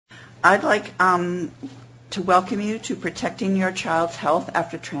I'd like to welcome you to Protecting Your Child's Health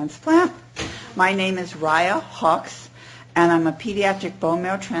After Transplant. My name is Raya Hawks, and I'm a pediatric bone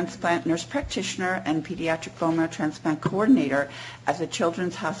marrow transplant nurse practitioner and pediatric bone marrow transplant coordinator at the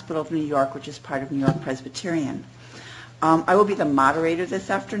Children's Hospital of New York, which is part of New York Presbyterian. I will be the moderator this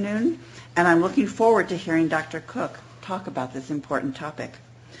afternoon, and I'm looking forward to hearing Dr. Cook talk about this important topic.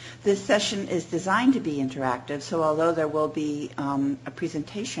 This session is designed to be interactive, so although there will be a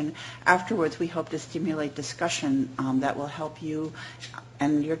presentation, afterwards we hope to stimulate discussion that will help you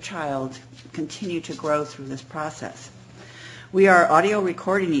and your child continue to grow through this process. We are audio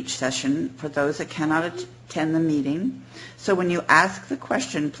recording each session for those that cannot attend the meeting, so when you ask the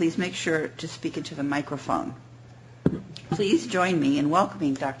question, please make sure to speak into the microphone. Please join me in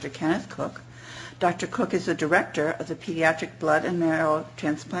welcoming Dr. Kenneth Cook. Dr. Cook is the director of the Pediatric Blood and Marrow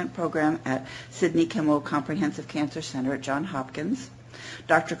Transplant Program at Sidney Kimmel Comprehensive Cancer Center at Johns Hopkins.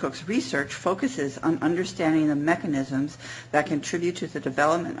 Dr. Cook's research focuses on understanding the mechanisms that contribute to the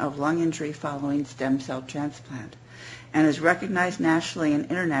development of lung injury following stem cell transplant, and is recognized nationally and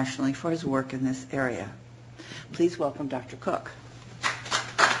internationally for his work in this area. Please welcome Dr. Cook.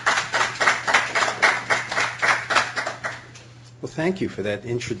 Well, thank you for that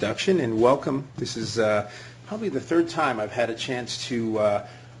introduction and welcome. This is probably the third time I've had a chance to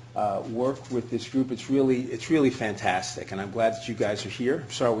work with this group. It's really fantastic, and I'm glad that you guys are here. I'm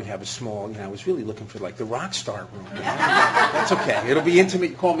sorry we have a small, I was really looking for like the rock star room. That's okay. It'll be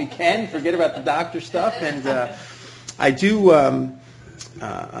intimate. Call me Ken. Forget about the doctor stuff. And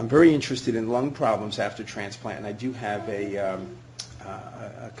I'm very interested in lung problems after transplant, and I do have a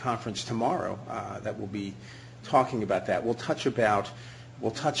conference tomorrow that will be talking about that. We'll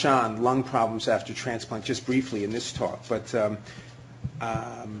touch on lung problems after transplant just briefly in this talk, but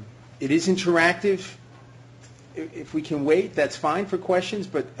it is interactive. If we can wait, that's fine for questions,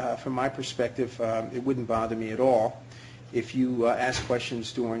 but from my perspective, it wouldn't bother me at all if you ask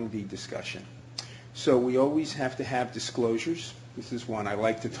questions during the discussion. So we always have to have disclosures. This is one I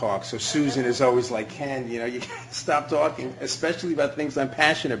like to talk. So Susan is always like, Ken, you can't stop talking, especially about things I'm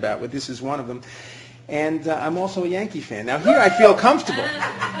passionate about, but this is one of them. And I'm also a Yankee fan. Now here I feel comfortable.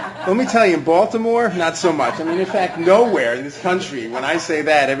 Let me tell you, in Baltimore, not so much. In fact, nowhere in this country, when I say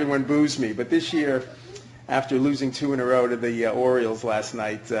that, everyone boos me. But this year, after losing 2 in a row to the Orioles last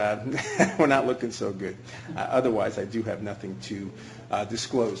night, we're not looking so good. Otherwise, I do have nothing to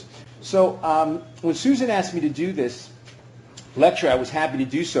disclose. So when Susan asked me to do this lecture, I was happy to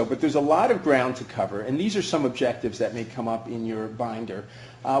do so, but there's a lot of ground to cover, and these are some objectives that may come up in your binder.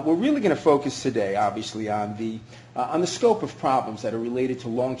 We're really going to focus today, obviously, on the scope of problems that are related to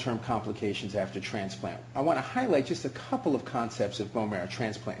long-term complications after transplant. I want to highlight just a couple of concepts of bone marrow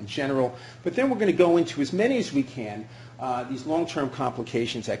transplant in general, but then we're going to go into as many as we can, these long-term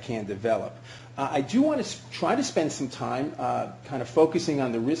complications that can develop. I do want to try to spend some time kind of focusing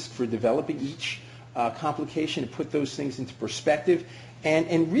on the risk for developing each complication and put those things into perspective,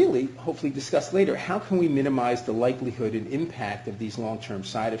 and really, hopefully discuss later, how can we minimize the likelihood and impact of these long-term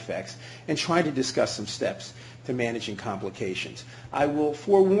side effects, and try to discuss some steps to managing complications. I will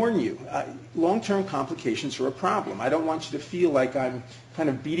forewarn you, long-term complications are a problem. I don't want you to feel like I'm kind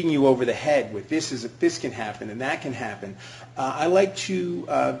of beating you over the head with this can happen and that can happen. I like to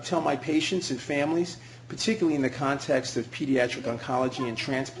tell my patients and families, particularly in the context of pediatric oncology and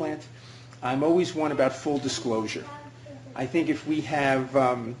transplant, I'm always one about full disclosure. I think if we have,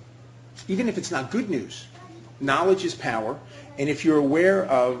 even if it's not good news, knowledge is power, and if you're aware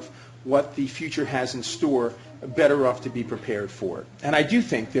of what the future has in store, better off to be prepared for it. And I do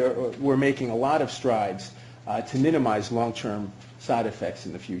think we're making a lot of strides to minimize long-term side effects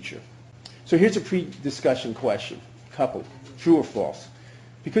in the future. So here's a pre-discussion question, couple, true or false?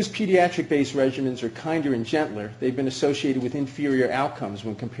 Because pediatric-based regimens are kinder and gentler, they've been associated with inferior outcomes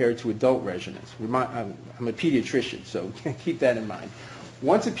when compared to adult regimens. I'm a pediatrician, so keep that in mind.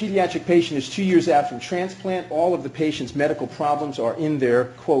 Once a pediatric patient is 2 years out from transplant, all of the patient's medical problems are in their,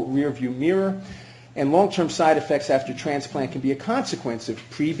 quote, rearview mirror, and long-term side effects after transplant can be a consequence of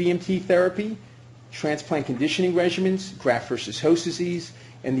pre-BMT therapy, transplant conditioning regimens, graft versus host disease,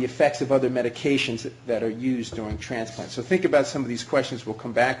 and the effects of other medications that are used during transplant. So think about some of these questions. We'll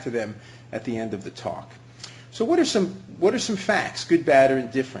come back to them at the end of the talk. So what are some facts, good, bad, or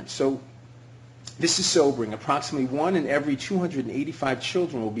indifferent? So this is sobering. Approximately 1 in every 285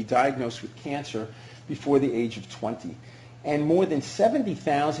 children will be diagnosed with cancer before the age of 20. And more than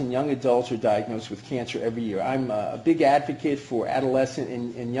 70,000 young adults are diagnosed with cancer every year. I'm a big advocate for adolescent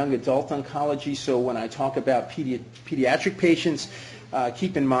and young adult oncology, so when I talk about pediatric patients,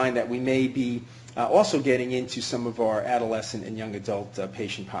 keep in mind that we may be also getting into some of our adolescent and young adult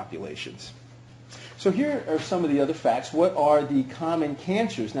patient populations. So here are some of the other facts. What are the common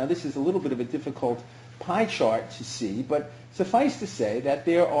cancers? Now, this is a little bit of a difficult pie chart to see, but suffice to say that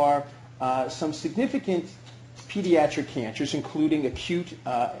there are some significant pediatric cancers, including acute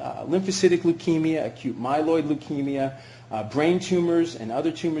lymphocytic leukemia, acute myeloid leukemia, brain tumors and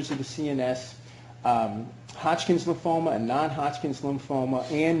other tumors of the CNS, Hodgkin's lymphoma and non-Hodgkin's lymphoma,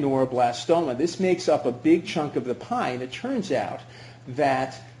 and neuroblastoma. This makes up a big chunk of the pie, and it turns out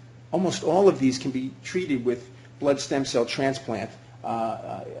that almost all of these can be treated with blood stem cell transplant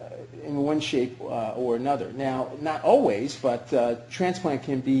in one shape or another. Now, not always, but transplant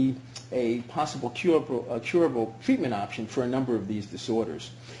can be a possible curable treatment option for a number of these disorders.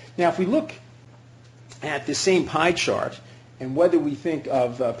 Now, if we look at the same pie chart, and whether we think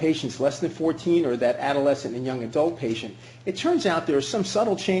of patients less than 14 or that adolescent and young adult patient, it turns out there are some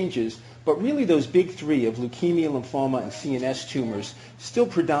subtle changes, but really those big three of leukemia, lymphoma, and CNS tumors still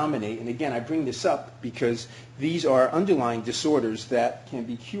predominate. And again, I bring this up because these are underlying disorders that can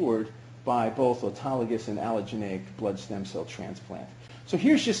be cured by both autologous and allogeneic blood stem cell transplant. So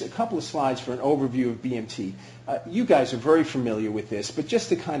here's just a couple of slides for an overview of BMT. You guys are very familiar with this, but just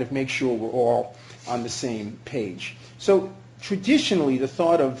to kind of make sure we're all on the same page. So traditionally, the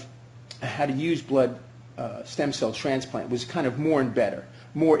thought of how to use blood stem cell transplant was kind of more and better.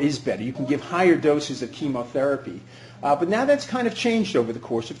 More is better. You can give higher doses of chemotherapy. But now that's kind of changed over the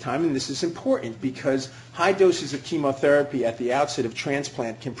course of time, and this is important because high doses of chemotherapy at the outset of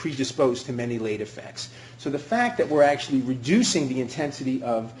transplant can predispose to many late effects. So the fact that we're actually reducing the intensity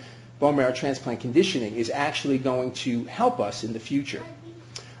of bone marrow transplant conditioning is actually going to help us in the future.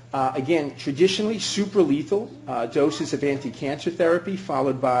 Again, traditionally, supralethal doses of anti-cancer therapy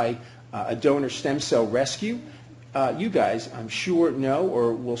followed by a donor stem cell rescue. You guys, I'm sure, know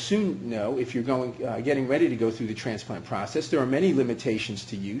or will soon know if you're getting ready to go through the transplant process. There are many limitations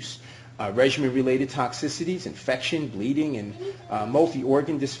to use. Regimen-related toxicities, infection, bleeding, and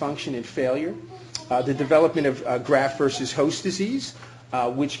multi-organ dysfunction and failure. The development of graft versus host disease,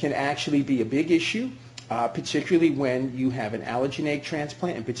 which can actually be a big issue. Particularly when you have an allogeneic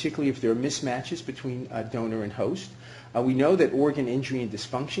transplant, and particularly if there are mismatches between donor and host. We know that organ injury and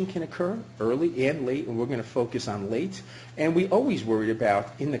dysfunction can occur early and late, and we're going to focus on late. And we always worried about,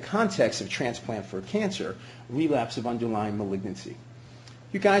 in the context of transplant for cancer, relapse of underlying malignancy.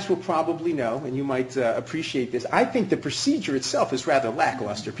 You guys will probably know, and you might appreciate this, I think the procedure itself is rather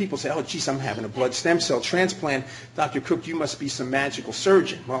lackluster. People say, oh, geez, I'm having a blood stem cell transplant. Dr. Cook, you must be some magical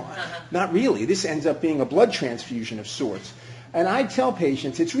surgeon. Well, not really. This ends up being a blood transfusion of sorts. And I tell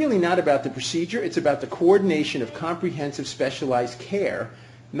patients it's really not about the procedure. It's about the coordination of comprehensive specialized care,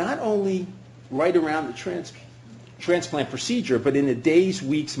 not only right around the transplant procedure, but in the days,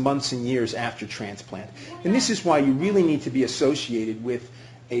 weeks, months, and years after transplant. And this is why you really need to be associated with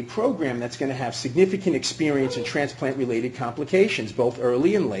a program that's going to have significant experience in transplant-related complications, both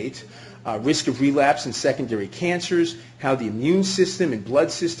early and late, risk of relapse and secondary cancers, how the immune system and blood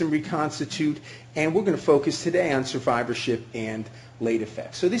system reconstitute, and we're going to focus today on survivorship and late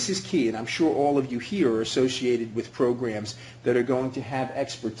effects. So this is key, and I'm sure all of you here are associated with programs that are going to have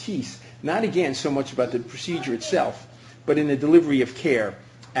expertise, not again so much about the procedure itself, but in the delivery of care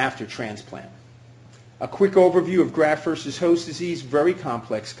after transplant. A quick overview of graft versus host disease, very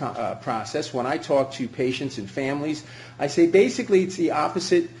complex process. When I talk to patients and families, I say basically it's the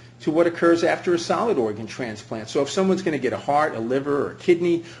opposite to what occurs after a solid organ transplant. So if someone's going to get a heart, a liver, or a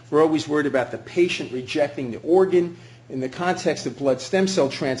kidney, we're always worried about the patient rejecting the organ. In the context of blood stem cell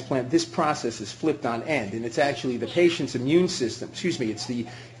transplant, this process is flipped on end, and it's actually the patient's immune system,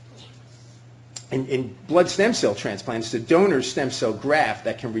 in blood stem cell transplant, it's the donor stem cell graft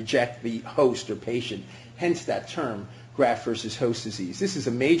that can reject the host or patient, hence that term, graft versus host disease. This is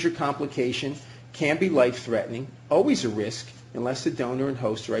a major complication, can be life-threatening, always a risk, unless the donor and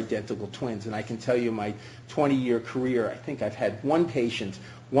host are identical twins. And I can tell you in my 20-year career, I think I've had one patient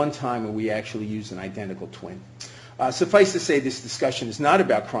one time where we actually used an identical twin. Suffice to say, this discussion is not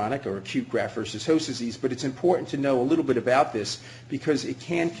about chronic or acute graft versus host disease, but it's important to know a little bit about this because it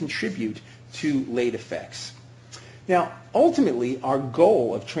can contribute to late effects. Now, ultimately, our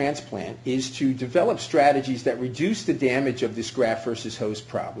goal of transplant is to develop strategies that reduce the damage of this graft versus host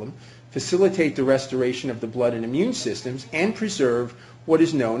problem, facilitate the restoration of the blood and immune systems, and preserve what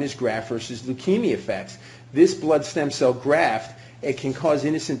is known as graft versus leukemia effects. This blood stem cell graft, it can cause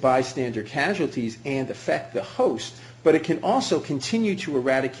innocent bystander casualties and affect the host, but it can also continue to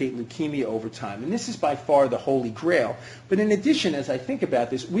eradicate leukemia over time. And this is by far the holy grail. But in addition, as I think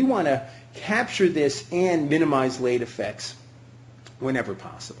about this, we want to capture this and minimize late effects whenever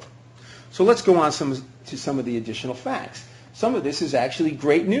possible. So let's go on to some of the additional facts. Some of this is actually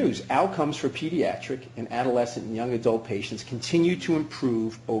great news. Outcomes for pediatric and adolescent and young adult patients continue to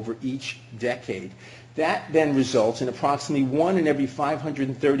improve over each decade. That then results in approximately 1 in every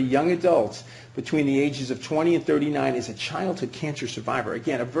 530 young adults between the ages of 20 and 39 is a childhood cancer survivor.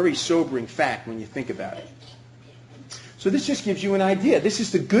 Again, a very sobering fact when you think about it. So this just gives you an idea. This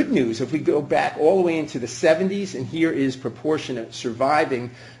is the good news. If we go back all the way into the 70s, and here is proportionate surviving,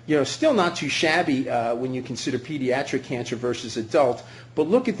 still not too shabby when you consider pediatric cancer versus adult, but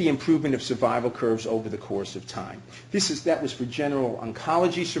look at the improvement of survival curves over the course of time. That was for general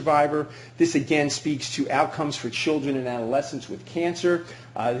oncology survivor. This again speaks to outcomes for children and adolescents with cancer.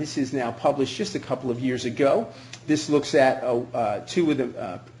 This is now published just a couple of years ago. This looks at two of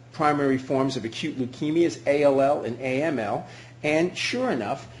the primary forms of acute leukemias, ALL and AML, and sure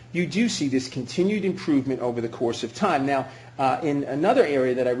enough, you do see this continued improvement over the course of time. Now, in another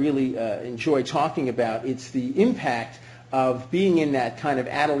area that I really enjoy talking about, it's the impact of being in that kind of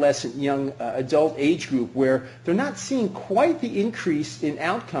adolescent, young adult age group where they're not seeing quite the increase in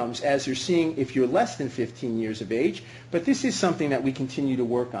outcomes as they're seeing if you're less than 15 years of age, but this is something that we continue to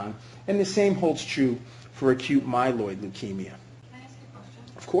work on. And the same holds true for acute myeloid leukemia.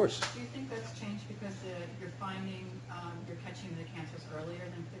 Of course. Do you think that's changed because you're finding you're catching the cancers earlier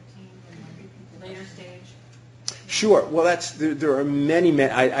than 15 and later stage? Sure. Well, there are many.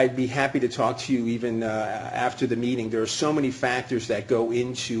 I'd be happy to talk to you even after the meeting. There are so many factors that go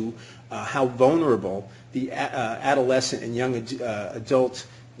into how vulnerable the adolescent and young adult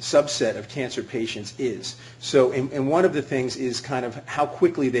subset of cancer patients is. So, and one of the things is kind of how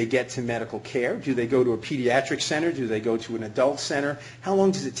quickly they get to medical care. Do they go to a pediatric center? Do they go to an adult center? How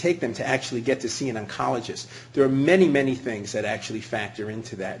long does it take them to actually get to see an oncologist? There are many, many things that actually factor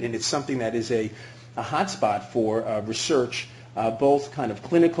into that, and it's something that is a hotspot for research, both kind of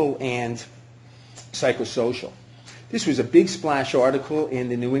clinical and psychosocial. This was a big splash article in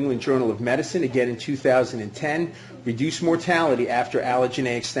the New England Journal of Medicine, again in 2010, reduced mortality after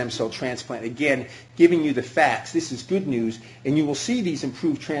allogeneic stem cell transplant. Again, giving you the facts. This is good news, and you will see these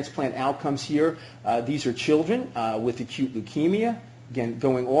improved transplant outcomes here. These are children with acute leukemia, again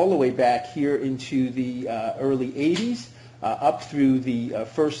going all the way back here into the early 80s. Up through the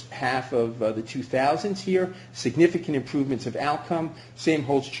first half of the 2000s here, significant improvements of outcome. Same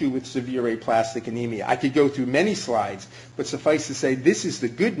holds true with severe aplastic anemia. I could go through many slides, but suffice to say, this is the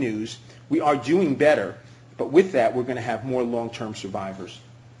good news. We are doing better, but with that, we're going to have more long-term survivors.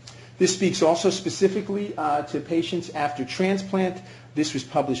 This speaks also specifically to patients after transplant. This was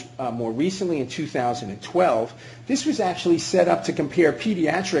published more recently in 2012. This was actually set up to compare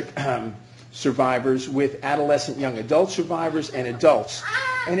pediatric survivors with adolescent young adult survivors and adults.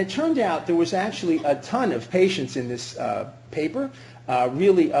 And it turned out there was actually a ton of patients in this paper,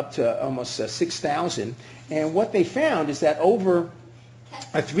 really up to almost 6,000. And what they found is that over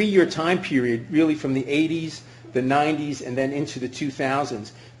a 3-year time period, really from the 80s, the 90s, and then into the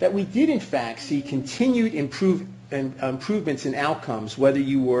 2000s, that we did in fact see continued improvements in outcomes, whether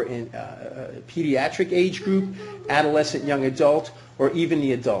you were in a pediatric age group, adolescent young adult, or even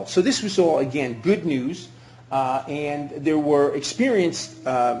the adult. So this was all, again, good news, and there were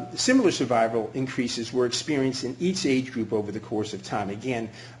similar survival increases were experienced in each age group over the course of time. Again,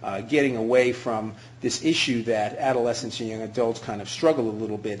 getting away from this issue that adolescents and young adults kind of struggle a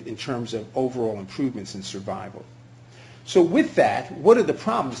little bit in terms of overall improvements in survival. So with that, what are the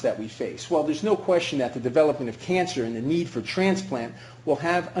problems that we face? Well, there's no question that the development of cancer and the need for transplant will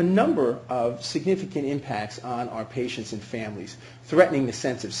have a number of significant impacts on our patients and families, threatening the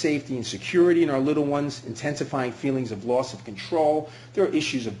sense of safety and security in our little ones, intensifying feelings of loss of control. There are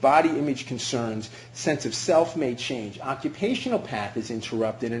issues of body image concerns, sense of self may change, occupational path is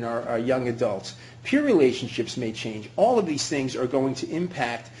interrupted in our young adults, peer relationships may change. All of these things are going to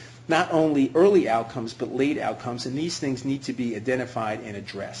impact not only early outcomes, but late outcomes, and these things need to be identified and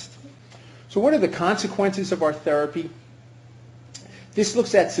addressed. So what are the consequences of our therapy? This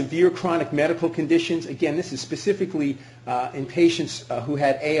looks at severe chronic medical conditions. Again, this is specifically in patients who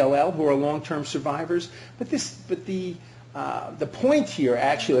had ALL, who are long-term survivors. But the point here,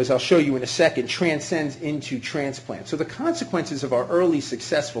 actually, as I'll show you in a second, transcends into transplant. So the consequences of our early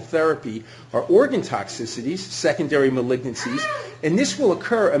successful therapy are organ toxicities, secondary malignancies, and this will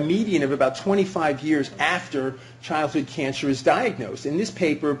occur a median of about 25 years after childhood cancer is diagnosed. In this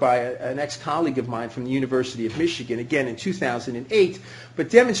paper by an ex-colleague of mine from the University of Michigan, again in 2008,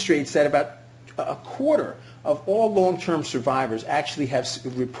 but demonstrates that about a quarter of all long-term survivors actually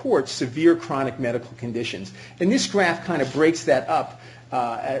report severe chronic medical conditions. And this graph kind of breaks that up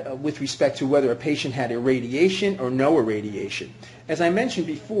with respect to whether a patient had irradiation or no irradiation. As I mentioned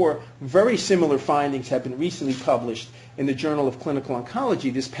before, very similar findings have been recently published in the Journal of Clinical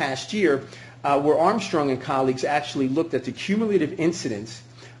Oncology this past year, where Armstrong and colleagues actually looked at the cumulative incidence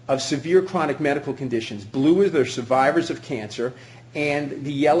of severe chronic medical conditions. Blue are their survivors of cancer, and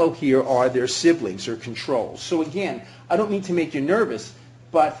the yellow here are their siblings or controls. So again, I don't mean to make you nervous,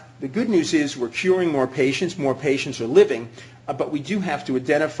 but the good news is we're curing more patients are living, but we do have to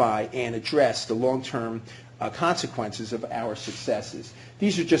identify and address the long-term consequences of our successes.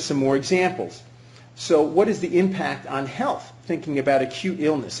 These are just some more examples. So what is the impact on health? Thinking about acute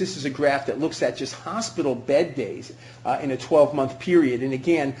illness. This is a graph that looks at just hospital bed days in a 12-month period. And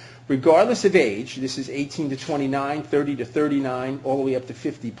again, regardless of age, this is 18 to 29, 30 to 39, all the way up to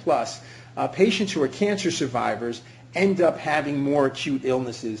 50 plus, patients who are cancer survivors end up having more acute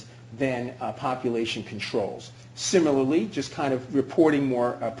illnesses than population controls. Similarly, just kind of reporting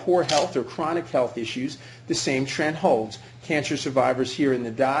more poor health or chronic health issues, the same trend holds. Cancer survivors here in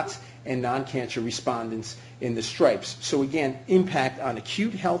the dots and non-cancer respondents in the stripes. So again, impact on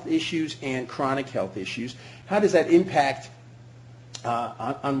acute health issues and chronic health issues. How does that impact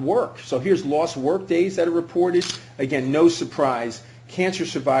on work? So here's lost work days that are reported. Again, no surprise, cancer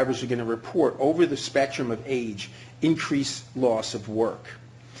survivors are going to report over the spectrum of age increased loss of work.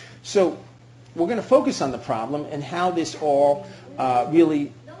 So we're going to focus on the problem and how this all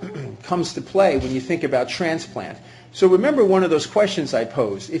really comes to play when you think about transplant. So remember one of those questions I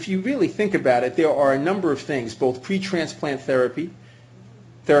posed. If you really think about it, there are a number of things, both pre-transplant therapy,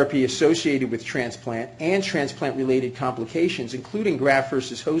 therapy associated with transplant, and transplant-related complications, including graft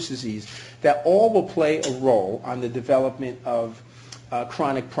versus host disease, that all will play a role on the development of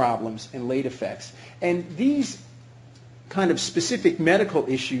chronic problems and late effects. And these kind of specific medical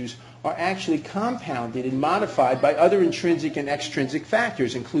issues are actually compounded and modified by other intrinsic and extrinsic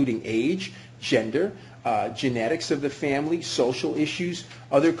factors, including age, gender, genetics of the family, social issues,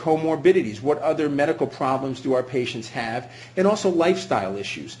 other comorbidities. What other medical problems do our patients have? And also lifestyle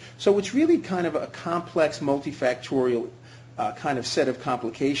issues. So it's really kind of a complex, multifactorial kind of set of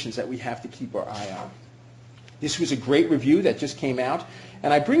complications that we have to keep our eye on. This was a great review that just came out,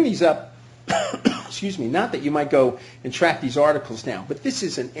 and I bring these up excuse me, not that you might go and track these articles down, but this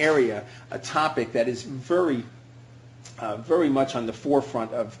is an area, a topic that is very much on the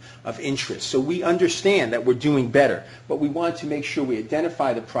forefront of interest. So we understand that we're doing better, but we want to make sure we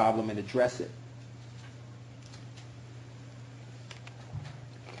identify the problem and address it.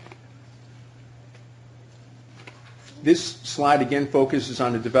 This slide again focuses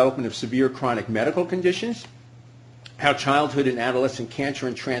on the development of severe chronic medical conditions, how childhood and adolescent cancer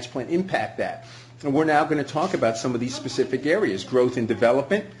and transplant impact that. And we're now going to talk about some of these specific areas: growth and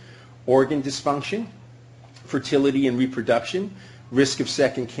development, organ dysfunction, fertility and reproduction, risk of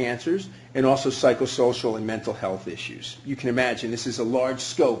second cancers, and also psychosocial and mental health issues. You can imagine this is a large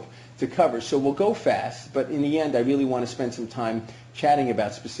scope to cover, so we'll go fast, but in the end I really want to spend some time chatting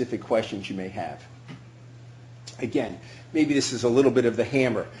about specific questions you may have. Again, maybe this is a little bit of the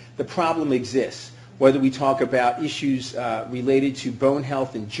hammer. The problem exists. Whether we talk about issues related to bone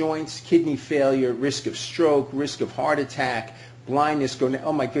health and joints, kidney failure, risk of stroke, risk of heart attack, blindness,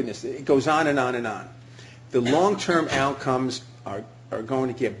 oh my goodness, it goes on and on and on. The long-term outcomes are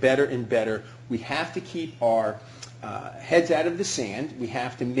going to get better and better. We have to keep our heads out of the sand. We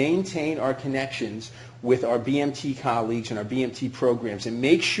have to maintain our connections with our BMT colleagues and our BMT programs and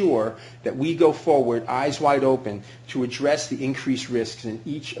make sure that we go forward eyes wide open to address the increased risks in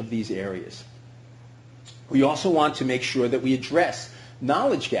each of these areas. We also want to make sure that we address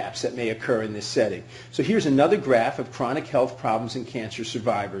knowledge gaps that may occur in this setting. So here's another graph of chronic health problems in cancer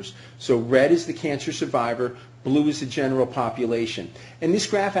survivors. So red is the cancer survivor, blue is the general population. And this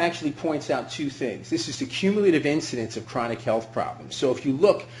graph actually points out two things. This is the cumulative incidence of chronic health problems. So if you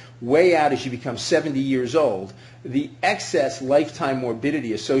look way out as you become 70 years old, the excess lifetime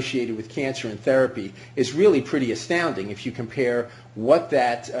morbidity associated with cancer and therapy is really pretty astounding if you compare what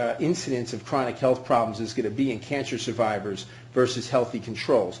that incidence of chronic health problems is going to be in cancer survivors versus healthy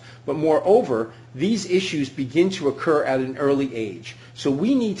controls. But moreover, these issues begin to occur at an early age. So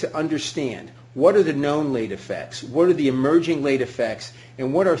we need to understand what are the known late effects, what are the emerging late effects,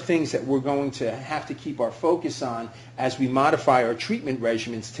 and what are things that we're going to have to keep our focus on as we modify our treatment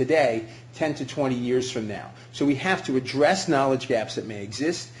regimens today, 10 to 20 years from now. So we have to address knowledge gaps that may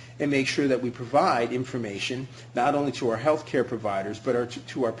exist and make sure that we provide information not only to our healthcare providers but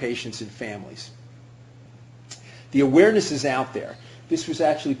to our patients and families. The awareness is out there. This was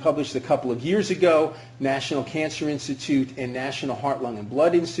actually published a couple of years ago. National Cancer Institute and National Heart, Lung, and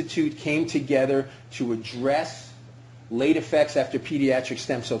Blood Institute came together to address late effects after pediatric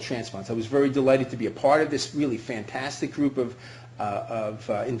stem cell transplants. I was very delighted to be a part of this really fantastic group of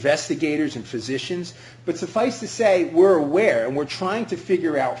investigators and physicians. But suffice to say, we're aware and we're trying to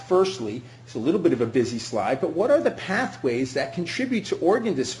figure out, firstly, it's a little bit of a busy slide, but what are the pathways that contribute to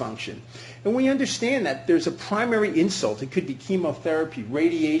organ dysfunction? And we understand that there's a primary insult. It could be chemotherapy,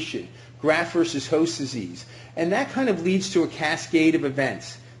 radiation, graft versus host disease. And that kind of leads to a cascade of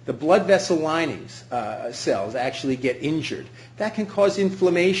events. The blood vessel linings cells actually get injured. That can cause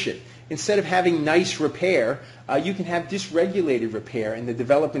inflammation. Instead of having nice repair, you can have dysregulated repair and the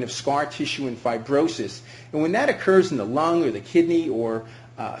development of scar tissue and fibrosis. And when that occurs in the lung or the kidney or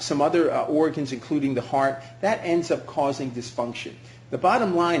some other organs, including the heart, that ends up causing dysfunction. The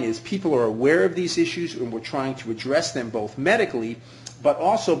bottom line is people are aware of these issues, and we're trying to address them both medically but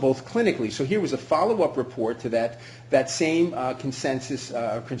also both clinically. So here was a follow-up report to that same consensus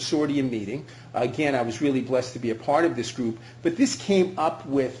consortium meeting. Again, I was really blessed to be a part of this group, but this came up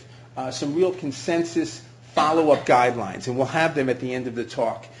with some real consensus follow-up guidelines, and we'll have them at the end of the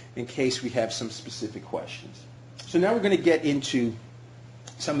talk in case we have some specific questions. So now we're going to get into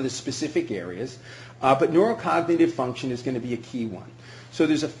some of the specific areas, but neurocognitive function is going to be a key one. So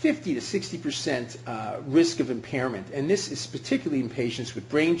there's a 50 to 60% risk of impairment, and this is particularly in patients with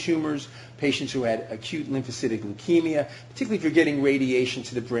brain tumors, patients who had acute lymphocytic leukemia, particularly if you're getting radiation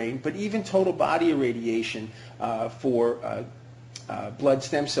to the brain, but even total body irradiation for blood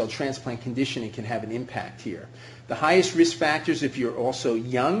stem cell transplant conditioning can have an impact here. The highest risk factors if you're also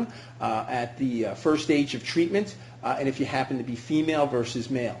young at the first stage of treatment, and if you happen to be female versus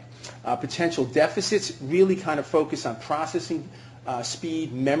male. Potential deficits really kind of focus on processing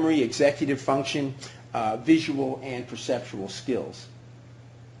speed, memory, executive function, visual and perceptual skills.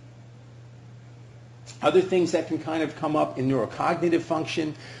 Other things that can kind of come up in neurocognitive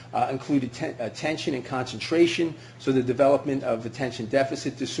function include attention and concentration, so the development of attention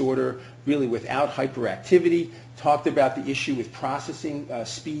deficit disorder, really without hyperactivity. Talked about the issue with processing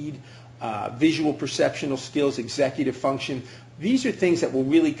speed, visual perceptual skills, executive function. These are things that will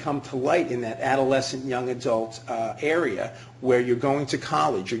really come to light in that adolescent, young adult area where you're going to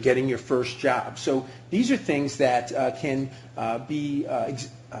college or getting your first job. So these are things that can be,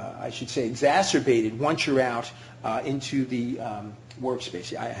 I should say, exacerbated once you're out into the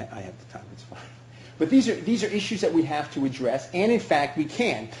workspace. I have the time, it's fine. But these are issues that we have to address, and in fact we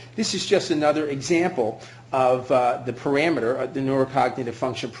can. This is just another example of the parameter, the neurocognitive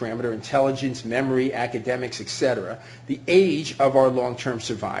function parameter, intelligence, memory, academics, etc., the age of our long-term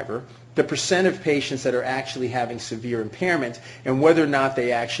survivor, the percent of patients that are actually having severe impairment, and whether or not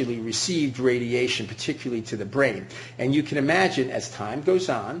they actually received radiation, particularly to the brain. And you can imagine as time goes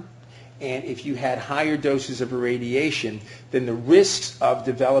on, and if you had higher doses of irradiation, then the risks of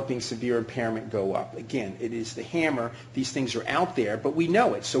developing severe impairment go up. Again, it is the hammer. These things are out there, but we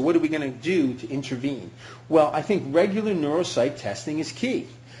know it. So what are we going to do to intervene? Well, I think regular neuropsych testing is key.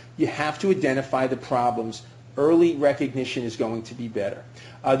 You have to identify the problems. Early recognition is going to be better.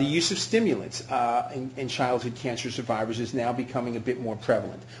 The use of stimulants in childhood cancer survivors is now becoming a bit more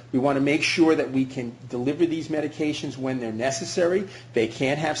prevalent. We want to make sure that we can deliver these medications when they're necessary. They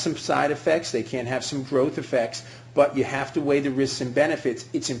can have some side effects. They can have some growth effects, but you have to weigh the risks and benefits.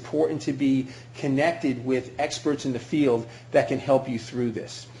 It's important to be connected with experts in the field that can help you through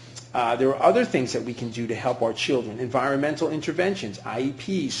this. There are other things that we can do to help our children, environmental interventions,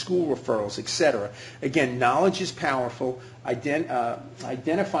 IEPs, school referrals, etc. Again, knowledge is powerful.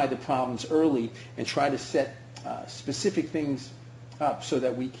 Identify the problems early and try to set specific things up so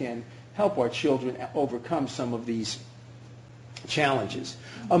that we can help our children overcome some of these challenges.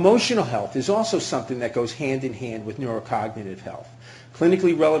 Emotional health is also something that goes hand in hand with neurocognitive health.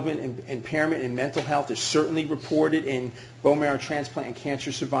 Clinically relevant impairment in mental health is certainly reported in bone marrow transplant and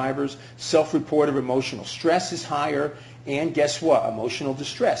cancer survivors. Self-reported emotional stress is higher, and guess what? Emotional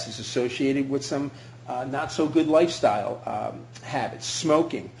distress is associated with some not so good lifestyle habits,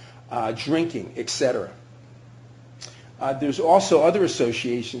 smoking, drinking, etc. There's also other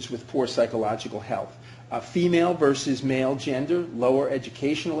associations with poor psychological health. Female versus male gender, lower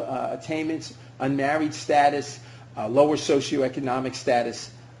educational attainments, unmarried status, lower socioeconomic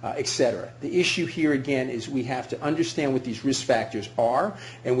status, etc. The issue here again is we have to understand what these risk factors are,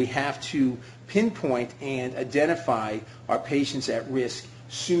 and we have to pinpoint and identify our patients at risk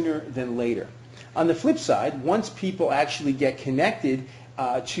sooner than later. On the flip side, once people actually get connected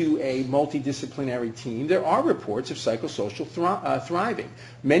to a multidisciplinary team, there are reports of psychosocial thriving.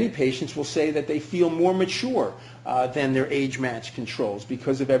 Many patients will say that they feel more mature than their age-matched controls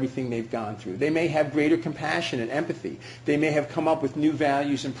because of everything they've gone through. They may have greater compassion and empathy. They may have come up with new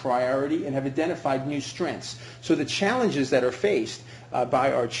values and priority and have identified new strengths. So the challenges that are faced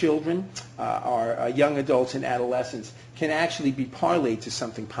by our children, our young adults and adolescents can actually be parlayed to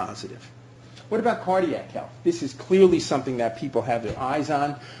something positive. What about cardiac health? This is clearly something that people have their eyes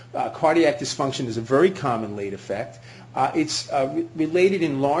on. Cardiac dysfunction is a very common late effect. It's related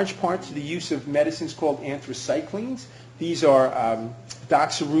in large part to the use of medicines called anthracyclines. These are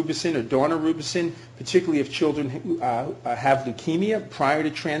doxorubicin or daunorubicin, particularly if children who have leukemia prior to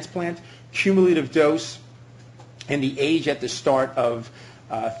transplant. Cumulative dose and the age at the start of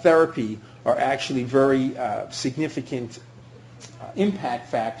therapy are actually very significant impact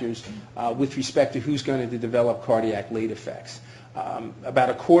factors with respect to who's going to develop cardiac late effects. About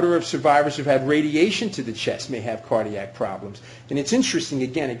a quarter of survivors who've had radiation to the chest may have cardiac problems. And it's interesting,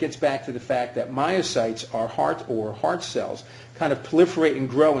 again, it gets back to the fact that myocytes are heart cells kind of proliferate and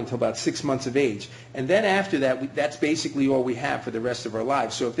grow until about 6 months of age. And then after that, that's basically all we have for the rest of our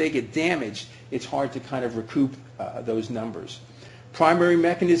lives. So if they get damaged, it's hard to kind of recoup those numbers. Primary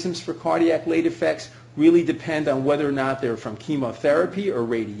mechanisms for cardiac late effects really depend on whether or not they're from chemotherapy or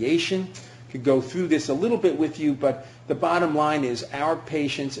radiation. Could go through this a little bit with you, but the bottom line is our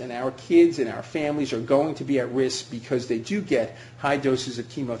patients and our kids and our families are going to be at risk because they do get high doses of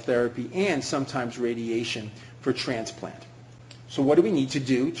chemotherapy and sometimes radiation for transplant. So what do we need to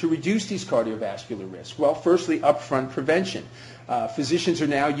do to reduce these cardiovascular risks? Well, firstly, upfront prevention. Physicians are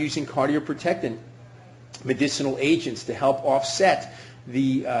now using cardioprotectant medicinal agents to help offset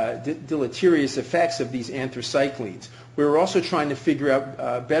the deleterious effects of these anthracyclines. We're also trying to figure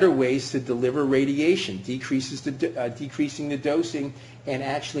out better ways to deliver radiation, decreasing the dosing and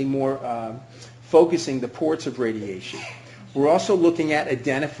actually more focusing the ports of radiation. We're also looking at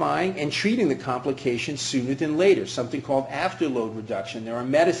identifying and treating the complications sooner than later, something called afterload reduction. There are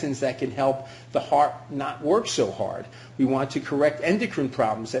medicines that can help the heart not work so hard. We want to correct endocrine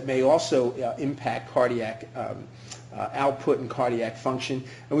problems that may also impact cardiac output and cardiac function,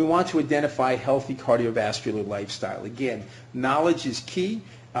 and we want to identify healthy cardiovascular lifestyle. Again, knowledge is key.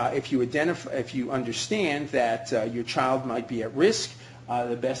 If you understand that your child might be at risk,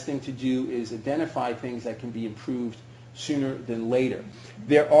 the best thing to do is identify things that can be improved sooner than later.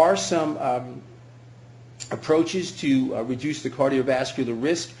 There are some approaches to reduce the cardiovascular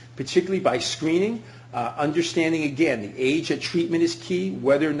risk, particularly by screening. Understanding, again, the age at treatment is key,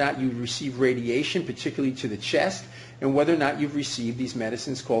 whether or not you receive radiation, particularly to the chest, and whether or not you've received these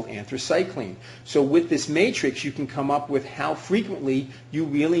medicines called anthracycline. So with this matrix, you can come up with how frequently you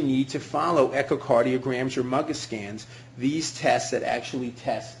really need to follow echocardiograms or MUGA scans, these tests that actually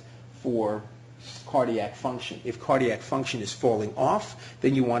test for cardiac function. If cardiac function is falling off,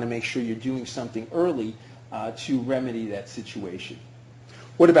 then you want to make sure you're doing something early to remedy that situation.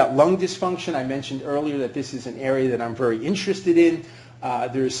 What about lung dysfunction? I mentioned earlier that this is an area that I'm very interested in.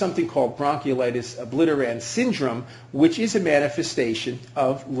 There is something called bronchiolitis obliterans syndrome, which is a manifestation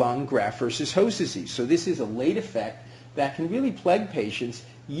of lung graft versus host disease. So this is a late effect that can really plague patients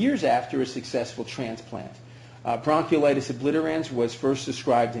years after a successful transplant. Bronchiolitis obliterans was first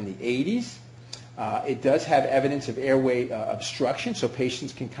described in the 80s. It does have evidence of airway obstruction, so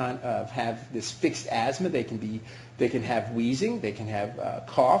patients can have this fixed asthma. They can have wheezing, they can have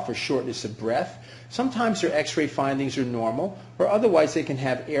cough or shortness of breath. Sometimes their x-ray findings are normal, or otherwise they can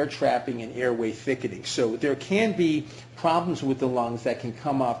have air trapping and airway thickening. So there can be problems with the lungs that can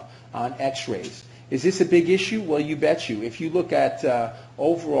come up on x-rays. Is this a big issue? Well, you bet you. If you look at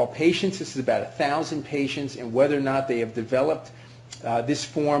overall patients, this is about 1,000 patients, and whether or not they have developed this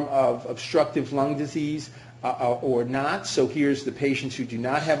form of obstructive lung disease or not. So here's the patients who do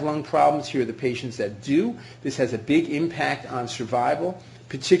not have lung problems. Here are the patients that do. This has a big impact on survival,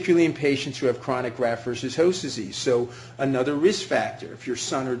 particularly in patients who have chronic graft versus host disease. So another risk factor, if your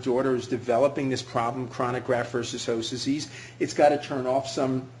son or daughter is developing this problem, chronic graft versus host disease, it's got to turn off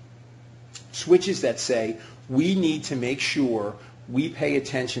some switches that say we need to make sure we pay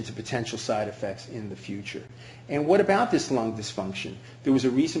attention to potential side effects in the future. And what about this lung dysfunction? There was a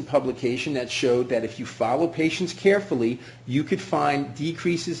recent publication that showed that if you follow patients carefully, you could find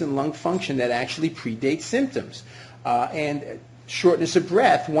decreases in lung function that actually predate symptoms. And shortness of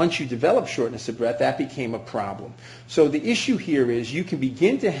breath, once you develop shortness of breath, that became a problem. So the issue here is you can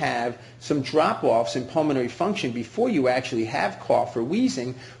begin to have some drop-offs in pulmonary function before you actually have cough or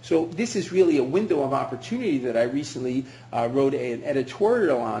wheezing. So this is really a window of opportunity that I recently wrote an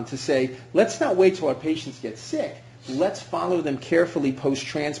editorial on to say, let's not wait till our patients get sick. let's follow them carefully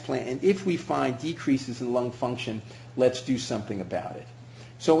post-transplant, and if we find decreases in lung function, let's do something about it.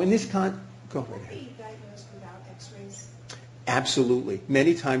 So in this go right ahead. Be diagnosed without X-rays? Absolutely.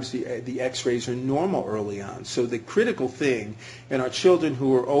 Many times the X-rays are normal early on. So the critical thing in our children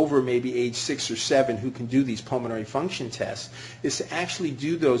who are over maybe age 6 or 7 who can do these pulmonary function tests is to actually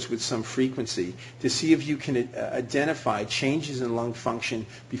do those with some frequency to see if you can identify changes in lung function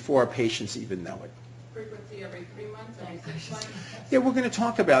before our patients even know it. Frequency every 3 months, every 6 months? Yeah, we're going to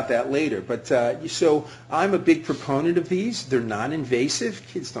talk about that later. But so I'm a big proponent of these. They're non-invasive.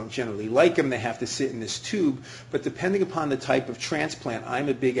 Kids don't generally like them. They have to sit in this tube. But depending upon the type of transplant, I'm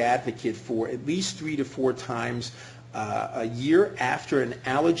a big advocate for at least 3 to 4 times a year after an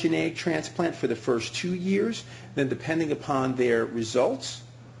allogeneic transplant for the first 2 years. Then depending upon their results,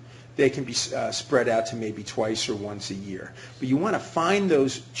 they can be spread out to maybe twice or once a year. But you want to find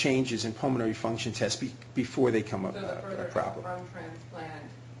those changes in pulmonary function tests before they come up So the a further problem. from transplant,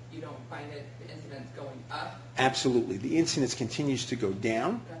 you don't find it, the incidence going up? Absolutely. The incidence continues to go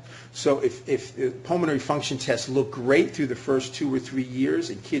down. Gotcha. So if the pulmonary function tests look great through the first 2 or 3 years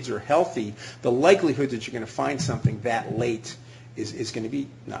and kids are healthy, the likelihood that you're going to find something that late is going to be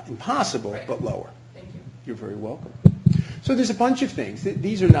not impossible, Right. but lower. Thank you. You're very welcome. So there's a bunch of things.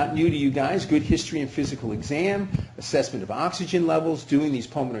 These are not new to you guys. Good history and physical exam, assessment of oxygen levels, doing these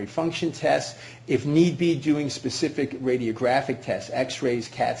pulmonary function tests, if need be, doing specific radiographic tests, x-rays,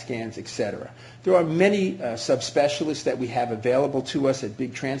 CAT scans, etc. There are many subspecialists that we have available to us at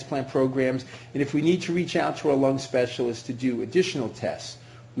big transplant programs, and if we need to reach out to our lung specialist to do additional tests,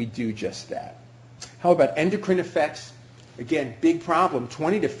 we do just that. How about endocrine effects? Again, big problem.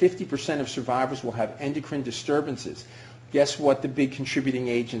 20 to 50% of survivors will have endocrine disturbances. Guess what the big contributing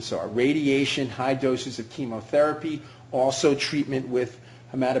agents are? Radiation, high doses of chemotherapy, also treatment with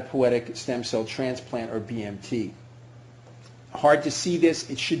hematopoietic stem cell transplant or BMT. Hard to see this.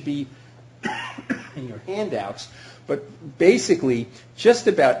 It should be in your handouts. But basically, just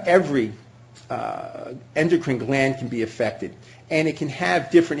about every endocrine gland can be affected. And it can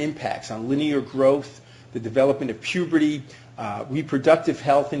have different impacts on linear growth, the development of puberty, reproductive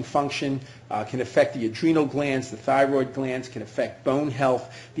health and function, can affect the adrenal glands, the thyroid glands, can affect bone health.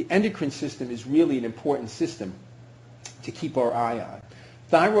 The endocrine system is really an important system to keep our eye on.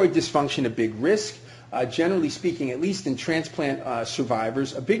 Thyroid dysfunction, a big risk. Generally speaking, at least in transplant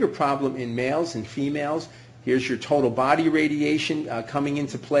survivors, a bigger problem in males and females. Here's your total body radiation coming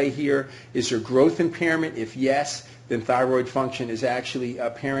into play here. Is there growth impairment? If yes, then thyroid function is actually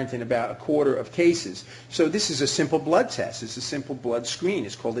apparent in about a quarter of cases. So this is a simple blood test. It's a simple blood screen.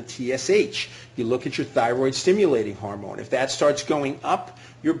 It's called a TSH. You look at your thyroid stimulating hormone. If that starts going up,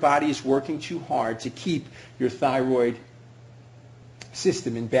 your body is working too hard to keep your thyroid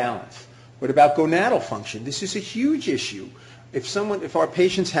system in balance. What about gonadal function? This is a huge issue. If our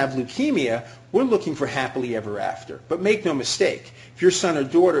patients have leukemia, we're looking for happily ever after. But make no mistake, if your son or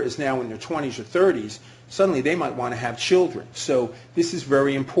daughter is now in their 20s or 30s, suddenly they might want to have children. So this is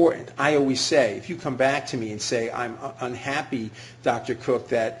very important. I always say, if you come back to me and say, I'm unhappy, Dr. Cook,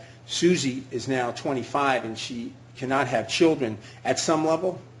 that Susie is now 25 and she cannot have children, at some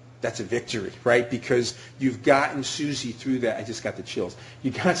level, that's a victory, right? Because you've gotten Susie through that. I just got the chills. You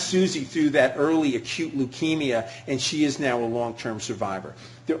got Susie through that early acute leukemia, and she is now a long-term survivor.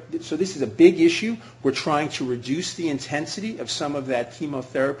 So this is a big issue. We're trying to reduce the intensity of some of that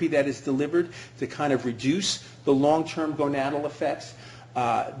chemotherapy that is delivered to kind of reduce the long-term gonadal effects.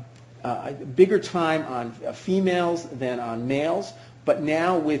 Bigger time on females than on males, but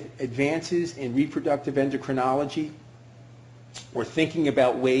now with advances in reproductive endocrinology, we're thinking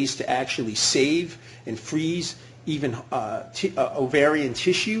about ways to actually save and freeze even ovarian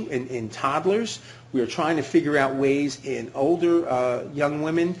tissue in toddlers. We are trying to figure out ways in older young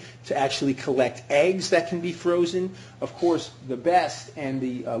women to actually collect eggs that can be frozen. Of course, the best and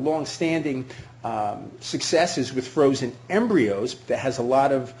the long-standing successes with frozen embryos that has a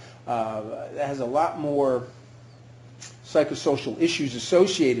lot more psychosocial issues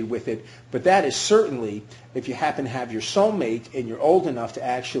associated with it, but that is certainly, if you happen to have your soulmate and you're old enough to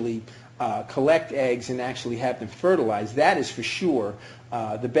actually collect eggs and actually have them fertilized, that is for sure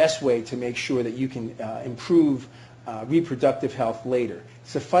the best way to make sure that you can improve reproductive health later.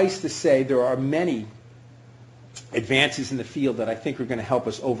 Suffice to say, there are many advances in the field that I think are going to help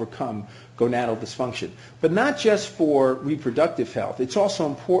us overcome gonadal dysfunction. But not just for reproductive health. It's also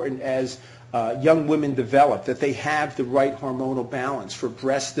important as young women develop, that they have the right hormonal balance for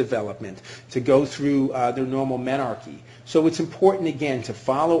breast development, to go through their normal menarche. So it's important, again, to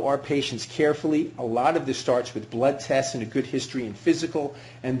follow our patients carefully. A lot of this starts with blood tests and a good history and physical,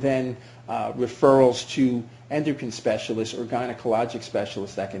 and then referrals to endocrine specialists or gynecologic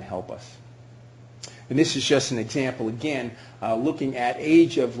specialists that can help us. And this is just an example, again, looking at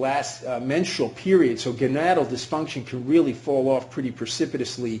age of last menstrual period. So gonadal dysfunction can really fall off pretty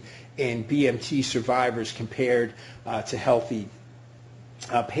precipitously in BMT survivors compared to healthy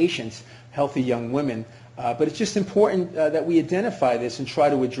patients, healthy young women. But it's just important that we identify this and try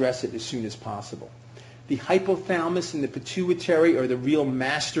to address it as soon as possible. The hypothalamus and the pituitary are the real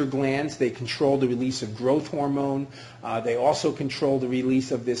master glands. They control the release of growth hormone. They also control the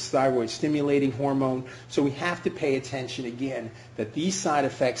release of this thyroid stimulating hormone. So we have to pay attention, again, that these side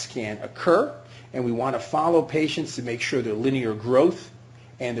effects can occur, and we want to follow patients to make sure their linear growth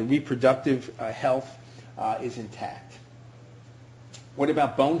and the reproductive health is intact. What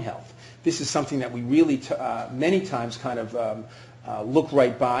about bone health? This is something that we really many times kind of look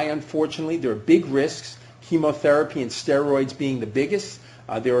right by, unfortunately. There are big risks, chemotherapy and steroids being the biggest.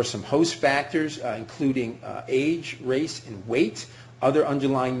 There are some host factors, including age, race, and weight, other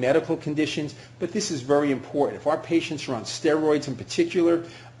underlying medical conditions, but this is very important. If our patients are on steroids in particular,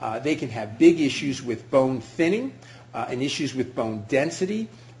 they can have big issues with bone thinning and issues with bone density.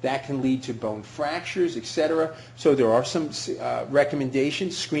 That can lead to bone fractures, etc. So there are some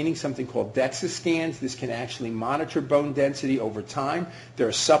recommendations, screening something called DEXA scans. This can actually monitor bone density over time. There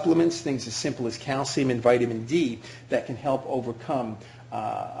are supplements, things as simple as calcium and vitamin D, that can help overcome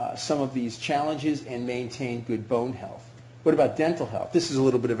some of these challenges and maintain good bone health. What about dental health? This is a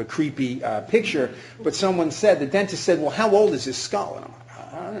little bit of a creepy picture, but someone said, the dentist said, well, how old is his skull? And I'm like,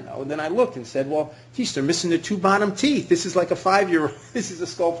 I don't know. And then I looked and said, well, geez, they're missing the two bottom teeth. This is like a 5-year-old. This is a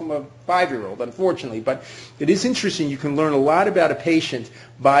skull from a 5-year-old, unfortunately. But it is interesting. You can learn a lot about a patient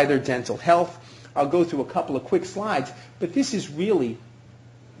by their dental health. I'll go through a couple of quick slides, but this is really,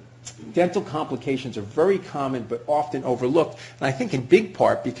 dental complications are very common but often overlooked, and I think in big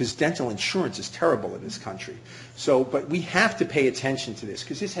part because dental insurance is terrible in this country. So, but we have to pay attention to this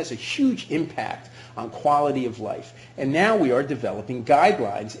because this has a huge impact on quality of life. And now we are developing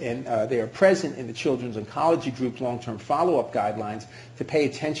guidelines, and they are present in the Children's Oncology Group long-term follow-up guidelines to pay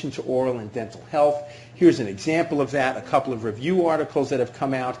attention to oral and dental health. Here's an example of that, a couple of review articles that have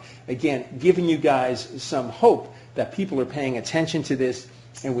come out, again, giving you guys some hope that people are paying attention to this,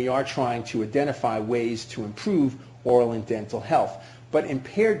 and we are trying to identify ways to improve oral and dental health. But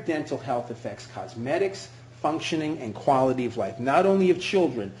impaired dental health affects cosmetics, functioning, and quality of life, not only of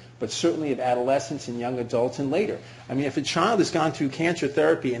children, but certainly of adolescents and young adults and later. I mean, if a child has gone through cancer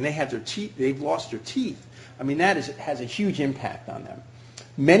therapy and they have their teeth, they've lost their teeth, I mean, that has a huge impact on them.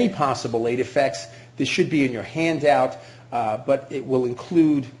 Many possible late effects. This should be in your handout, but it will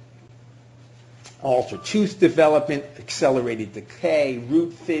include altered tooth development, accelerated decay,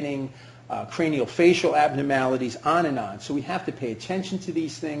 root thinning, craniofacial abnormalities, on and on. So we have to pay attention to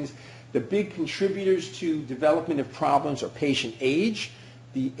these things. The big contributors to development of problems are patient age,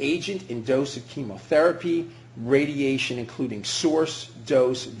 the agent and dose of chemotherapy, radiation including source,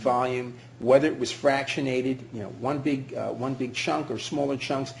 dose, volume, whether it was fractionated, one big chunk or smaller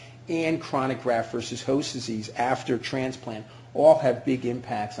chunks, and chronic graft versus host disease after transplant all have big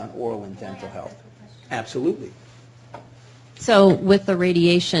impacts on oral and dental health. Absolutely. So with the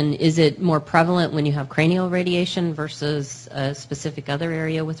radiation, is it more prevalent when you have cranial radiation versus a specific other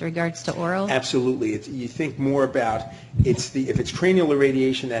area with regards to oral? Absolutely. You think more about if it's cranial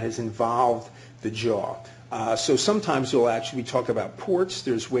radiation that has involved the jaw. So sometimes we talk about ports.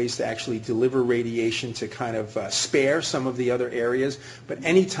 There's ways to actually deliver radiation to kind of spare some of the other areas. But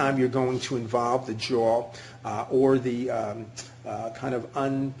anytime you're going to involve the jaw or the kind of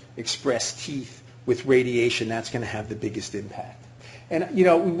unexpressed teeth with radiation, that's going to have the biggest impact. And, we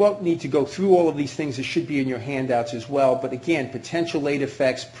won't need to go through all of these things. It should be in your handouts as well. But again, potential late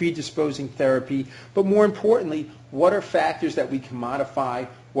effects, predisposing therapy, but more importantly, what are factors that we can modify?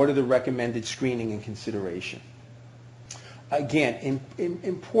 What are the recommended screening and consideration? Again,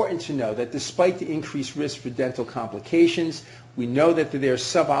 important to know that despite the increased risk for dental complications, we know that there are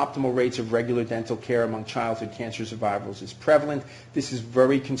suboptimal rates of regular dental care among childhood cancer survivors is prevalent. This is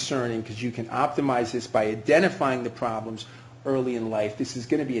very concerning because you can optimize this by identifying the problems early in life. This is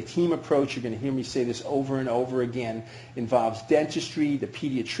going to be a team approach. You're going to hear me say this over and over again. Involves dentistry, the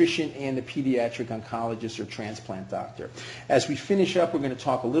pediatrician, and the pediatric oncologist or transplant doctor. As we finish up, we're going to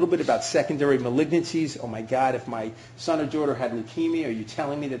talk a little bit about secondary malignancies. Oh my God, if my son or daughter had leukemia, are you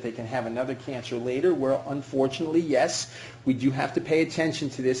telling me that they can have another cancer later? Well, unfortunately, yes. We do have to pay attention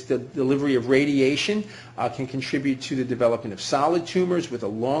to this. The delivery of radiation can contribute to the development of solid tumors with a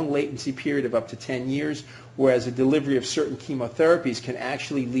long latency period of up to 10 years, whereas the delivery of certain chemotherapies can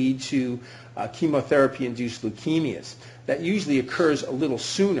actually lead to chemotherapy-induced leukemias. That usually occurs a little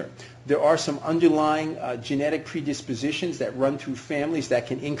sooner. There are some underlying genetic predispositions that run through families that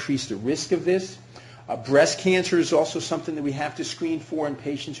can increase the risk of this. Breast cancer is also something that we have to screen for in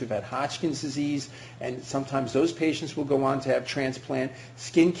patients who've had Hodgkin's disease, and sometimes those patients will go on to have transplant.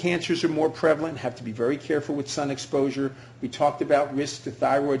 Skin cancers are more prevalent, have to be very careful with sun exposure. We talked about risk to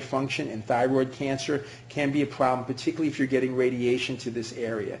thyroid function, and thyroid cancer can be a problem, particularly if you're getting radiation to this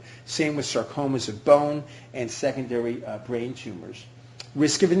area. Same with sarcomas of bone and secondary brain tumors.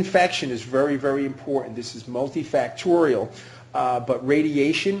 Risk of infection is very, very important. This is multifactorial, but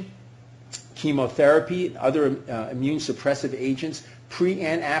radiation, chemotherapy, and other immune suppressive agents pre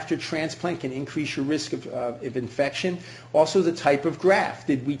and after transplant can increase your risk of infection. Also the type of graft.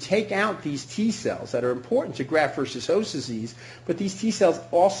 Did we take out these T cells that are important to graft versus host disease, but these T cells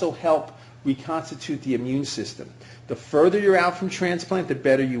also help reconstitute the immune system. The further you're out from transplant, the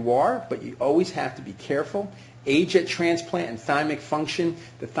better you are, but you always have to be careful. Age at transplant and thymic function.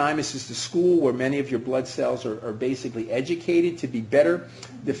 The thymus is the school where many of your blood cells are basically educated to be better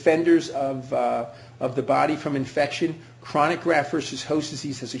defenders of the body from infection. Chronic graft versus host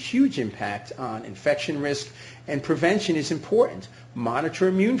disease has a huge impact on infection risk, and prevention is important. Monitor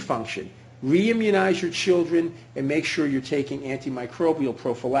immune function. Re-immunize your children and make sure you're taking antimicrobial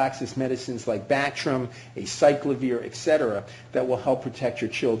prophylaxis medicines like Bactrim, acyclovir, etc. that will help protect your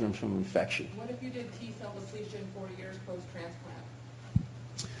children from infection. What if you did T-cell depletion 4 years post-transplant?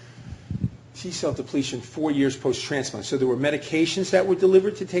 T-cell depletion 4 years post-transplant. So there were medications that were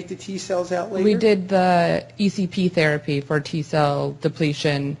delivered to take the T-cells out later? We did the ECP therapy for T-cell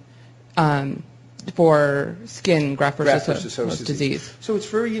depletion for skin graft versus host disease. So it's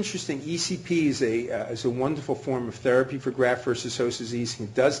very interesting. ECP is a wonderful form of therapy for graft versus host disease.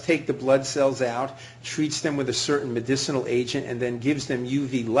 It does take the blood cells out, treats them with a certain medicinal agent, and then gives them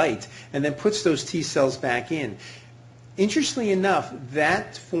UV light, and then puts those T cells back in. Interestingly enough,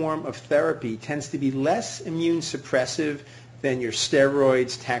 that form of therapy tends to be less immune suppressive than your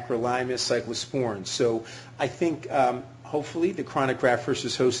steroids, tacrolimus, cyclosporins. So I think hopefully the chronic graft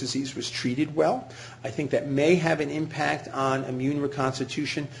versus host disease was treated well. I think that may have an impact on immune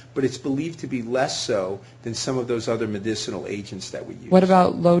reconstitution, but it's believed to be less so than some of those other medicinal agents that we use. What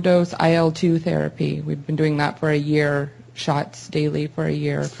about low-dose IL-2 therapy? We've been doing that for a year, shots daily for a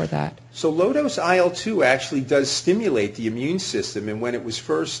year for that. So low-dose IL-2 actually does stimulate the immune system, and when it was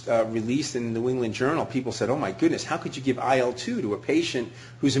first released in the New England Journal, people said, oh my goodness, how could you give IL-2 to a patient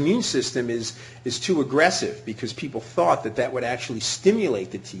whose immune system is too aggressive? Because people thought that would actually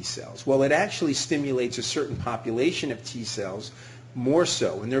stimulate the T cells. Well, it actually stimulates a certain population of T cells more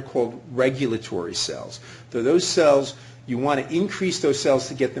so, and they're called regulatory cells. So those cells, you want to increase those cells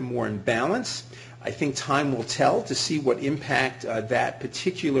to get them more in balance. I think time will tell to see what impact that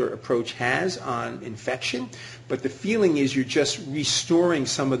particular approach has on infection, but the feeling is you're just restoring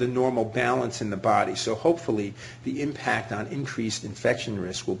some of the normal balance in the body. So hopefully the impact on increased infection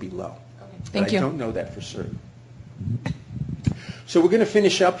risk will be low. Thank you. I don't know that for certain. So we're going to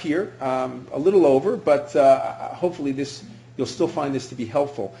finish up here, a little over, but hopefully you'll still find this to be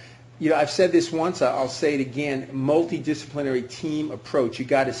helpful. You know, I've said this once, I'll say it again, multidisciplinary team approach. You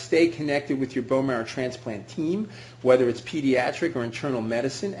got to stay connected with your bone marrow transplant team, whether it's pediatric or internal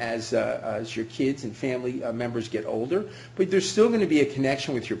medicine as your kids and family members get older. But there's still going to be a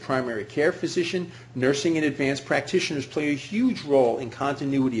connection with your primary care physician. Nursing and advanced practitioners play a huge role in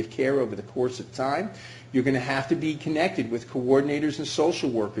continuity of care over the course of time. You're going to have to be connected with coordinators and social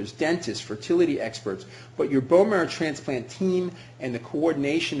workers, dentists, fertility experts. But your bone marrow transplant team and the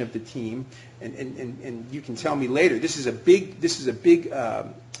coordination of the team, and you can tell me later, this is a big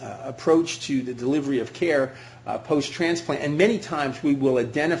approach to the delivery of care post-transplant. And many times we will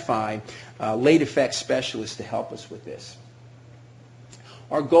identify late effect specialists to help us with this.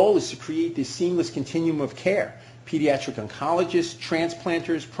 Our goal is to create this seamless continuum of care. Pediatric oncologists,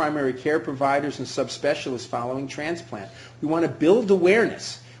 transplanters, primary care providers, and subspecialists following transplant. We want to build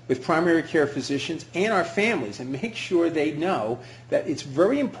awareness with primary care physicians and our families and make sure they know that it's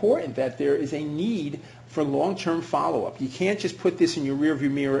very important that there is a need for long-term follow-up. You can't just put this in your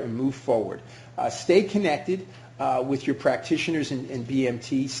rearview mirror and move forward. Stay connected. with your practitioners in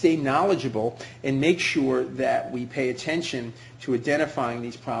BMT. Stay knowledgeable and make sure that we pay attention to identifying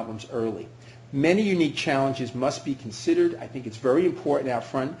these problems early. Many unique challenges must be considered. I think it's very important out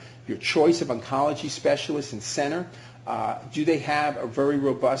front, your choice of oncology specialist and center. Do they have a very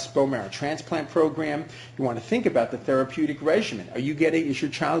robust bone marrow transplant program? You want to think about the therapeutic regimen. Is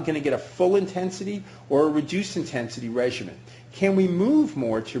your child going to get a full intensity or a reduced intensity regimen? Can we move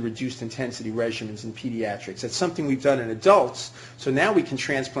more to reduced intensity regimens in pediatrics? That's something we've done in adults. So now we can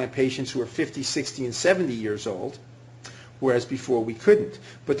transplant patients who are 50, 60, and 70 years old, whereas before we couldn't.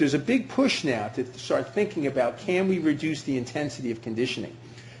 But there's a big push now to start thinking about, can we reduce the intensity of conditioning?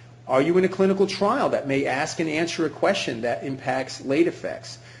 Are you in a clinical trial that may ask and answer a question that impacts late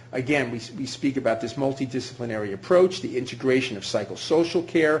effects? Again, we speak about this multidisciplinary approach, the integration of psychosocial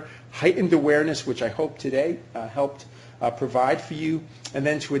care, heightened awareness, which I hope today helped provide for you, and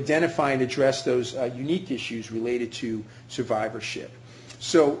then to identify and address those unique issues related to survivorship.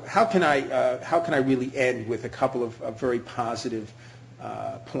 So how can I really end with a couple of very positive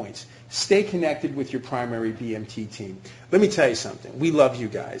points? Stay connected with your primary BMT team. Let me tell you something. We love you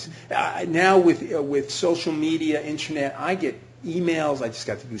guys. Now with social media, internet, I get emails. I just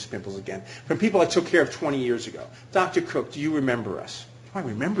got the goose pimples again from people I took care of 20 years ago. Dr. Cook, do you remember us? I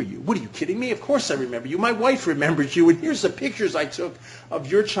remember you. What, are you kidding me? Of course I remember you. My wife remembers you, and here's the pictures I took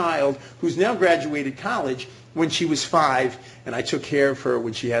of your child who's now graduated college when she was 5, and I took care of her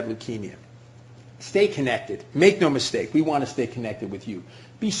when she had leukemia. Stay connected. Make no mistake. We want to stay connected with you.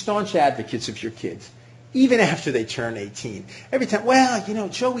 Be staunch advocates of your kids, even after they turn 18. Every time, well,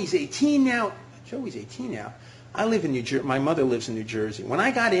 Joey's 18 now. Joey's 18 now. I live in New Jersey. My mother lives in New Jersey. When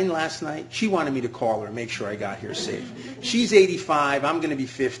I got in last night, she wanted me to call her and make sure I got here safe. She's 85. I'm going to be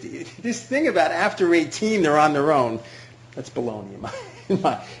 50. This thing about after 18, they're on their own, that's baloney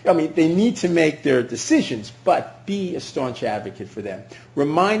I mean, they need to make their decisions, but be a staunch advocate for them.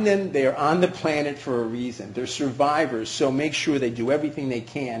 Remind them they are on the planet for a reason. They're survivors, so make sure they do everything they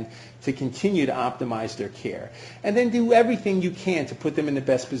can to continue to optimize their care. And then do everything you can to put them in the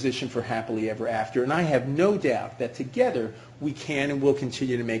best position for happily ever after. And I have no doubt that together we can and will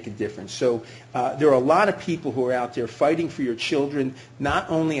continue to make a difference. So there are a lot of people who are out there fighting for your children, not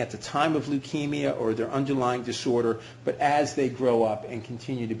only at the time of leukemia or their underlying disorder, but as they grow up and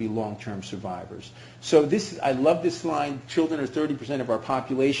continue to be long-term survivors. So I love this line, children are 30% of our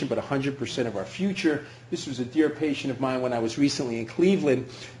population, but 100% of our future. This was a dear patient of mine when I was recently in Cleveland.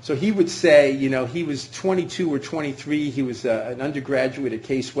 So he would say, he was 22 or 23. He was an undergraduate at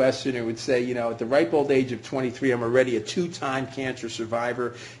Case Western, and would say, at the ripe old age of 23, I'm already a 2-time cancer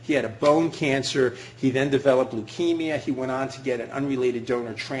survivor. He had a bone cancer. He then developed leukemia. He went on to get an unrelated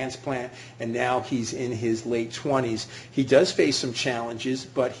donor transplant, and now he's in his late 20s. He does face some challenges,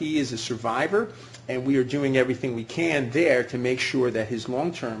 but he is a survivor, and we are doing everything we can there to make sure that his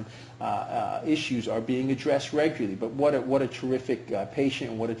long-term issues are being addressed regularly. But what a terrific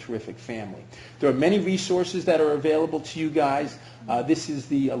patient and what a terrific family. There are many resources that are available to you guys. This is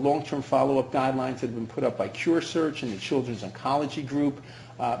the long-term follow-up guidelines that have been put up by CureSearch and the Children's Oncology Group.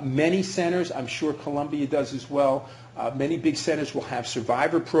 Many centers, I'm sure Columbia does as well, many big centers will have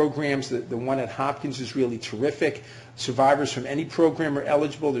survivor programs. The one at Hopkins is really terrific. Survivors from any program are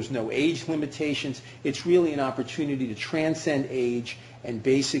eligible. There's no age limitations. It's really an opportunity to transcend age and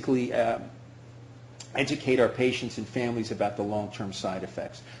basically educate our patients and families about the long-term side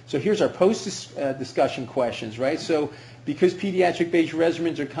effects. So here's our post-discussion questions, right? So because pediatric-based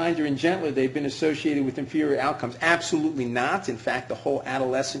regimens are kinder and gentler, they've been associated with inferior outcomes. Absolutely not. In fact, the whole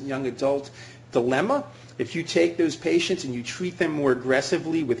adolescent, young adult dilemma, if you take those patients and you treat them more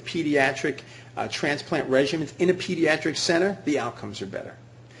aggressively with pediatric transplant regimens in a pediatric center, the outcomes are better.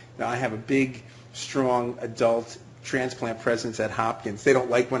 Now, I have a big, strong adult transplant presence at Hopkins. They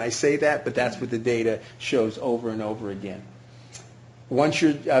don't like when I say that, but that's what the data shows over and over again. Once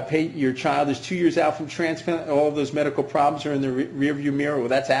your child is 2 years out from transplant, all of those medical problems are in the rearview mirror. Well,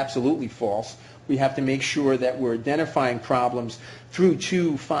 that's absolutely false. We have to make sure that we're identifying problems through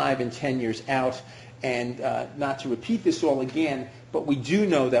 2, 5, and 10 years out. And not to repeat this all again, but we do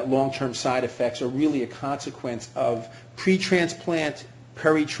know that long-term side effects are really a consequence of pre-transplant,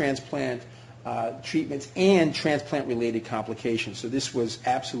 peri-transplant treatments, and transplant-related complications. So this was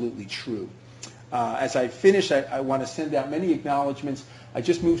absolutely true. As I finish, I want to send out many acknowledgments. I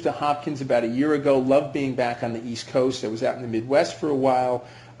just moved to Hopkins about a year ago. Loved being back on the East Coast. I was out in the Midwest for a while,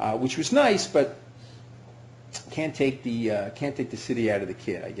 which was nice, but can't take the city out of the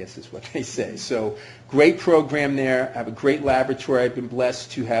kid, I guess is what they say. So great program there. I have a great laboratory. I've been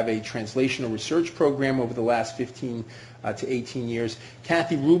blessed to have a translational research program over the last 15 to 18 years.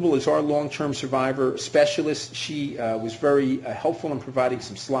 Kathy Rubel is our long-term survivor specialist. She was very helpful in providing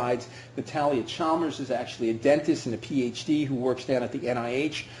some slides. Natalia Chalmers is actually a dentist and a PhD who works down at the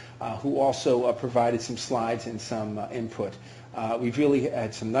NIH, who also provided some slides and some input. We've really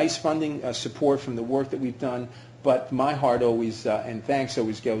had some nice funding support from the work that we've done, but my heart always, and thanks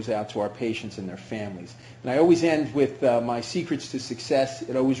always goes out to our patients and their families. And I always end with my secrets to success.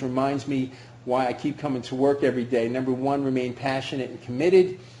 It always reminds me why I keep coming to work every day. Number 1, remain passionate and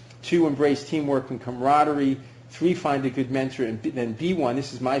committed. 2, embrace teamwork and camaraderie. 3, find a good mentor. And then B1,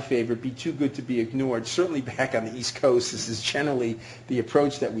 this is my favorite, be too good to be ignored. Certainly back on the East Coast, this is generally the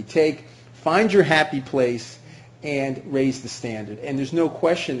approach that we take. Find your happy place and raise the standard. And there's no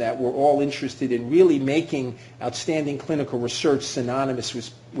question that we're all interested in really making outstanding clinical research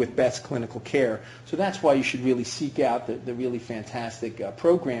synonymous with best clinical care. So that's why you should really seek out the really fantastic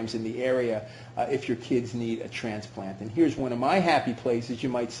programs in the area if your kids need a transplant. And here's one of my happy places. You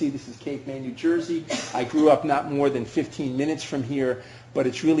might see this is Cape May, New Jersey. I grew up not more than 15 minutes from here, but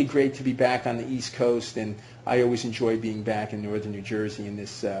it's really great to be back on the East Coast, and I always enjoy being back in northern New Jersey in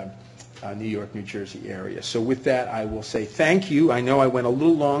this New York, New Jersey area. So with that, I will say thank you. I know I went a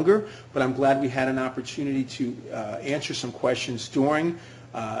little longer, but I'm glad we had an opportunity to answer some questions during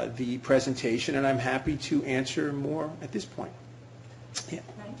the presentation, and I'm happy to answer more at this point. Yeah.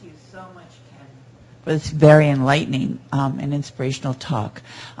 Thank you so much, Ken, for this very enlightening and inspirational talk.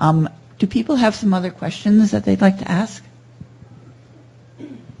 Do people have some other questions that they'd like to ask?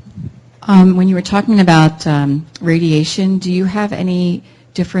 When you were talking about radiation, do you have any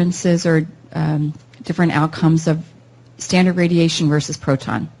differences or different outcomes of standard radiation versus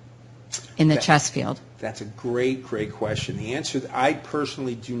proton in the chest field? That's a great, great question. The answer, I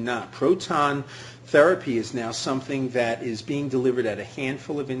personally do not. Proton therapy is now something that is being delivered at a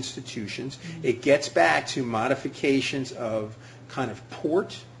handful of institutions. It gets back to modifications of kind of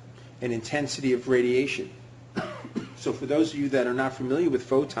port and intensity of radiation. So for those of you that are not familiar with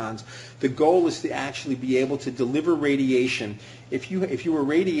photons, the goal is to actually be able to deliver radiation. If you were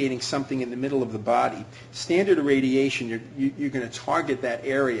radiating something in the middle of the body, standard irradiation, you're going to target that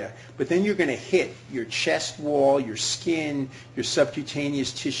area, but then you're going to hit your chest wall, your skin, your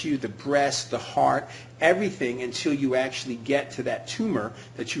subcutaneous tissue, the breast, the heart, everything until you actually get to that tumor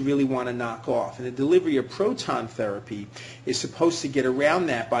that you really want to knock off. And the delivery of proton therapy is supposed to get around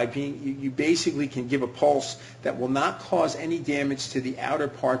that by being, you basically can give a pulse that will not cause any damage to the outer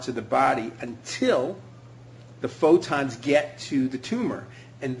parts of the body until the photons get to the tumor,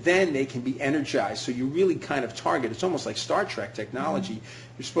 and then they can be energized. So you really kind of target, it's almost like Star Trek technology.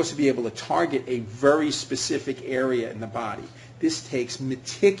 You're supposed to be able to target a very specific area in the body. This takes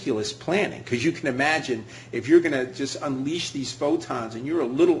meticulous planning, because you can imagine if you're going to just unleash these photons and you're a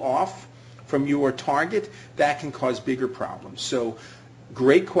little off from your target, that can cause bigger problems. So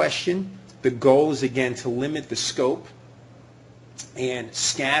great question. The goal is, again, to limit the scope and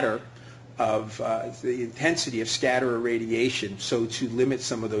scatter of the intensity of scatter irradiation, so to limit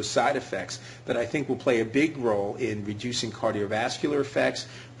some of those side effects that I think will play a big role in reducing cardiovascular effects,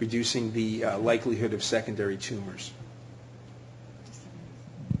 reducing the likelihood of secondary tumors.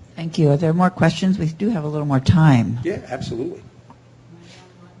 Thank you. Are there more questions? We do have a little more time. Yeah, absolutely.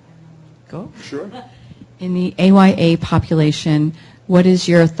 Go. Sure. In the AYA population, what is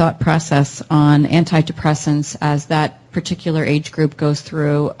your thought process on antidepressants as that particular age group goes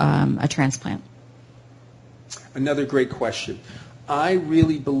through a transplant? Another great question. I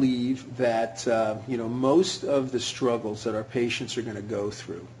really believe that most of the struggles that our patients are going to go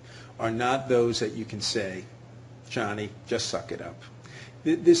through are not those that you can say, Johnny, just suck it up.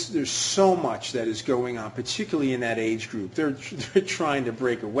 There's so much that is going on, particularly in that age group. They're trying to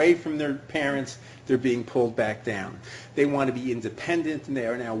break away from their parents. They're being pulled back down. They want to be independent, and they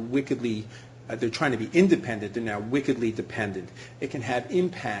are now wickedly they're trying to be independent. They're now wickedly dependent. It can have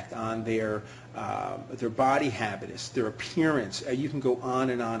impact on their body habitus, their appearance. You can go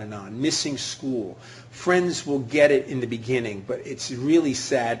on and on and on. Missing school. Friends will get it in the beginning, but it's really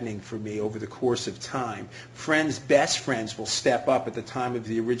saddening for me over the course of time. Best friends will step up at the time of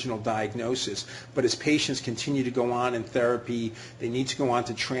the original diagnosis, but as patients continue to go on in therapy, they need to go on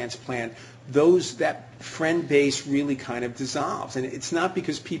to transplant, that friend base really kind of dissolves. And it's not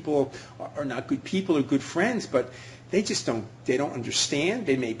because people are not good people or good friends, but they don't understand.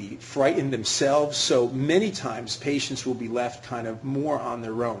 They may be frightened themselves. So many times patients will be left kind of more on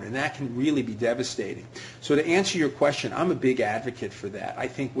their own, and that can really be devastating. So to answer your question, I'm a big advocate for that. I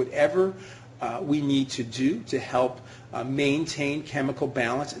think whatever we need to do to help maintain chemical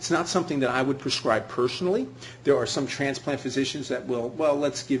balance. It's not something that I would prescribe personally. There are some transplant physicians that will, well,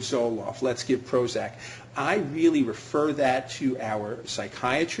 let's give Zoloft, let's give Prozac. I really refer that to our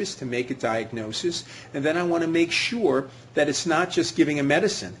psychiatrist to make a diagnosis, and then I want to make sure that it's not just giving a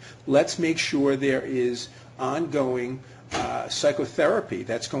medicine. Let's make sure there is ongoing psychotherapy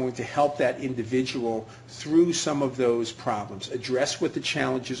that's going to help that individual through some of those problems, address what the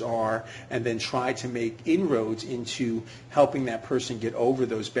challenges are, and then try to make inroads into helping that person get over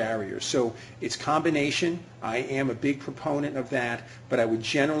those barriers. So it's combination. I am a big proponent of that, but I would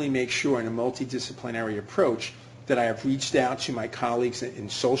generally make sure in a multidisciplinary approach that I have reached out to my colleagues in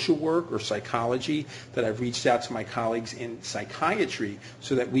social work or psychology, that I've reached out to my colleagues in psychiatry,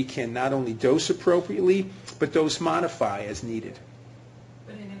 so that we can not only dose appropriately, but dose modify as needed.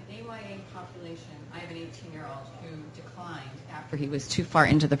 But in an AYA population, I have an 18-year-old who declined After he was too far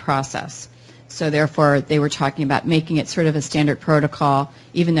into the process. So therefore, they were talking about making it sort of a standard protocol,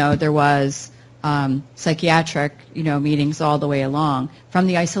 even though there was psychiatric, meetings all the way along, from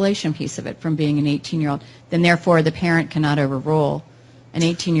the isolation piece of it, from being an 18-year-old. Then therefore, the parent cannot overrule an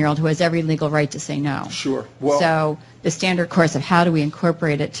 18-year-old who has every legal right to say no. Sure. Well, so the standard course of how do we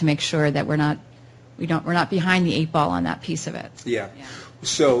incorporate it to make sure that we're not behind the 8 ball on that piece of it. Yeah.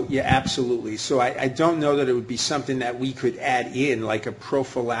 So, yeah, absolutely. So I don't know that it would be something that we could add in like a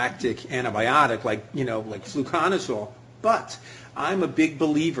prophylactic antibiotic, like fluconazole. But I'm a big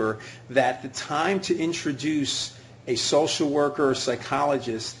believer that the time to introduce a social worker or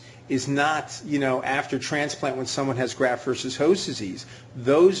psychologist is not, after transplant when someone has graft versus host disease.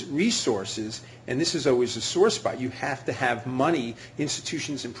 Those resources, and this is always a sore spot, you have to have money,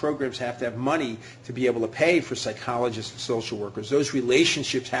 institutions and programs have to have money to be able to pay for psychologists and social workers. Those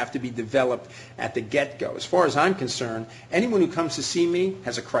relationships have to be developed at the get-go. As far as I'm concerned, anyone who comes to see me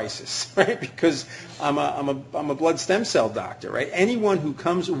has a crisis, right? Because I'm a blood stem cell doctor, right? Anyone who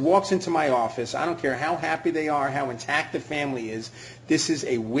walks into my office, I don't care how happy they are, how intact the family is, this is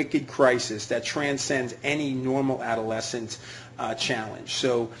a wicked crisis that transcends any normal adolescent challenge.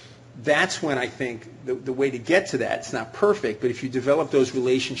 So that's when I think the way to get to that, it's not perfect, but if you develop those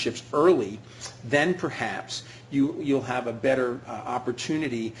relationships early, then perhaps you'll have a better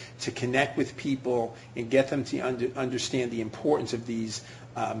opportunity to connect with people and get them to understand the importance of these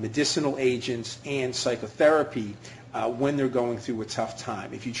medicinal agents and psychotherapy when they're going through a tough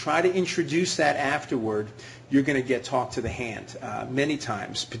time. If you try to introduce that afterward, you're going to get talked to the hand many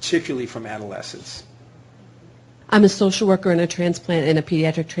times, particularly from adolescents. I'm a social worker in a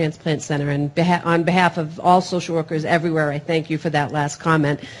pediatric transplant center, and on behalf of all social workers everywhere, I thank you for that last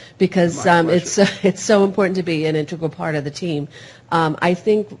comment, because it's so important to be an integral part of the team. I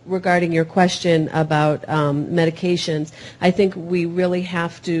think regarding your question about medications, I think we really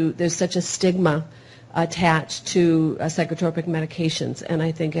have to, there's such a stigma attached to psychotropic medications, and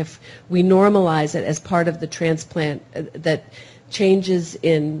I think if we normalize it as part of the transplant, that changes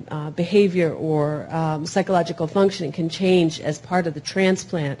in behavior or psychological functioning can change as part of the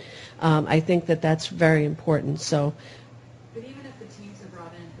transplant. I think that's very important. So, but even if the teams are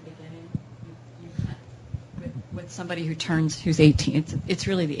brought in at the beginning, you can't. With somebody who's 18, it's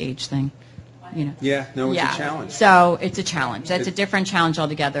really the age thing. Yeah, no, it's a challenge. So it's a challenge. That's a different challenge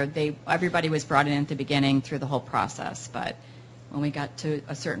altogether. Everybody was brought in at the beginning through the whole process, but when we got to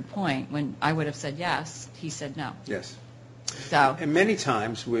a certain point, when I would have said yes, he said no. Yes. So. And many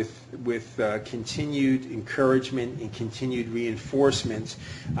times with continued encouragement and continued reinforcement,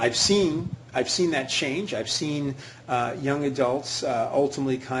 I've seen that change. I've seen young adults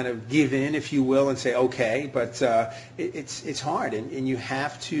ultimately kind of give in, if you will, and say okay, but it's hard, and you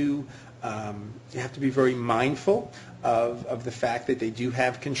have to be very mindful of the fact that they do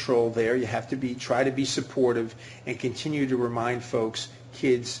have control there. You have to try to be supportive and continue to remind folks,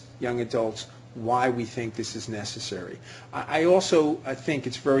 kids, young adults, why we think this is necessary. I think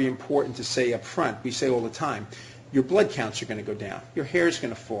it's very important to say up front, we say all the time, your blood counts are going to go down. Your hair is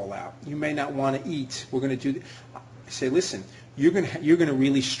going to fall out. You may not want to eat. We're going to do I say, listen, you're going to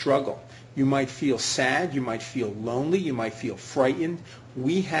really struggle. You might feel sad. You might feel lonely. You might feel frightened.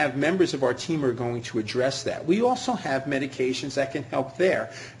 We have members of our team who are going to address that. We also have medications that can help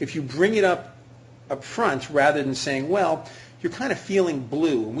there. If you bring it up front rather than saying, well, you're kind of feeling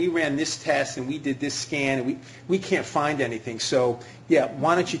blue, and we ran this test, and we did this scan, and we can't find anything. So, yeah,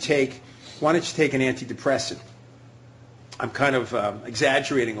 why don't you take an antidepressant? I'm kind of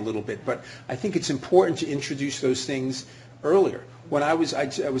exaggerating a little bit, but I think it's important to introduce those things earlier. When I was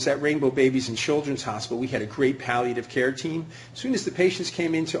at Rainbow Babies and Children's Hospital, we had a great palliative care team. As soon as the patients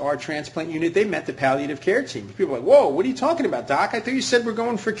came into our transplant unit, they met the palliative care team. People were like, whoa, what are you talking about, Doc? I thought you said we're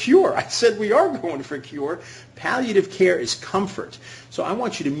going for cure. I said we are going for cure. Palliative care is comfort. So I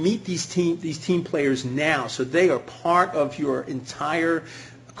want you to meet these team players now so they are part of your entire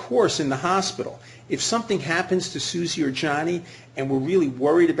course in the hospital. If something happens to Susie or Johnny and we're really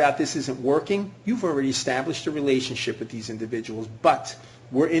worried about this isn't working, you've already established a relationship with these individuals, but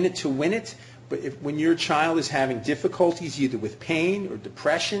we're in it to win it. But when your child is having difficulties either with pain or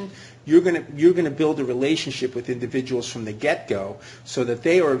depression, you're going to build a relationship with individuals from the get-go so that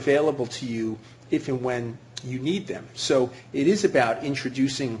they are available to you if and when you need them. So it is about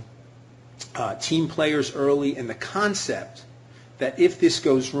introducing team players early and the concept that if this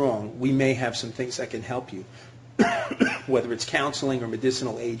goes wrong, we may have some things that can help you, whether it's counseling or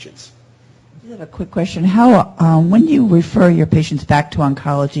medicinal agents. I have a quick question. When do you refer your patients back to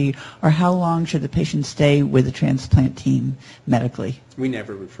oncology, or how long should the patient stay with the transplant team medically? We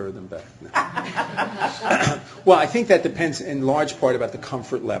never refer them back. No. Well, I think that depends in large part about the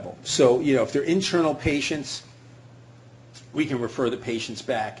comfort level. So, if they're internal patients, we can refer the patients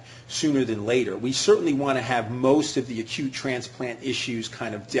back sooner than later. We certainly want to have most of the acute transplant issues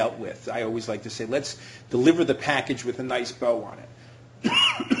kind of dealt with. I always like to say, let's deliver the package with a nice bow on it.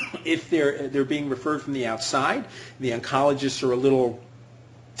 If they're being referred from the outside, the oncologists are a little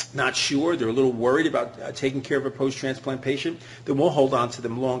not sure, they're a little worried about taking care of a post-transplant patient, then we'll hold on to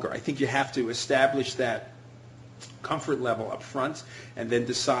them longer. I think you have to establish that comfort level up front and then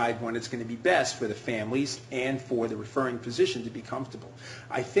decide when it's going to be best for the families and for the referring physician to be comfortable.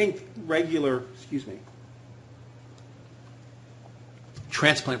 I think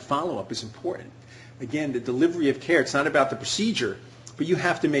transplant follow-up is important. Again, the delivery of care, it's not about the procedure, but you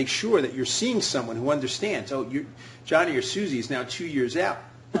have to make sure that you're seeing someone who understands, Johnny or Susie is now 2 years out.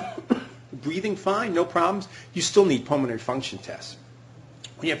 Breathing fine, no problems. You still need pulmonary function tests.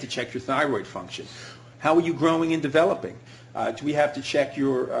 You have to check your thyroid function. How are you growing and developing? Do we have to check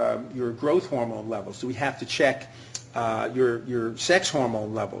your growth hormone levels? Do we have to check your sex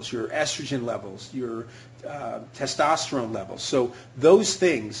hormone levels, your estrogen levels, your testosterone levels? So those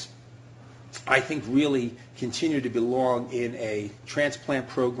things, I think, really continue to belong in a transplant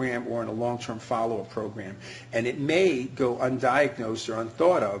program or in a long-term follow-up program. And it may go undiagnosed or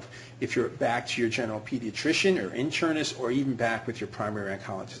unthought of if you're back to your general pediatrician or internist or even back with your primary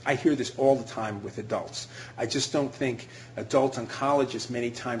oncologist. I hear this all the time with adults. I just don't think adult oncologists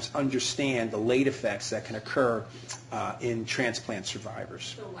many times understand the late effects that can occur in transplant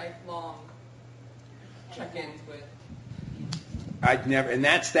survivors. So lifelong check-ins with. I'd never, and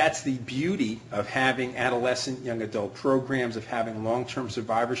that's the beauty of having adolescent, young adult programs, of having long-term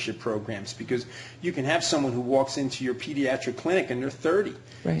survivorship programs, because you can have someone who walks into your pediatric clinic and they're 30,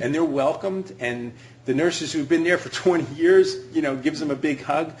 Right. and they're welcomed, and the nurses who've been there for 20 years, gives them a big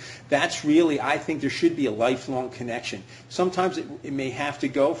hug. That's really, I think there should be a lifelong connection. Sometimes it may have to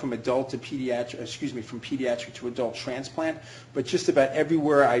go from adult to pediatric, from pediatric to adult transplant, but just about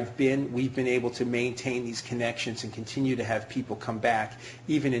everywhere I've been, we've been able to maintain these connections and continue to have people come back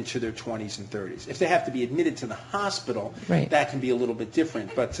even into their 20s and 30s. If they have to be admitted to the hospital, Right. that can be a little bit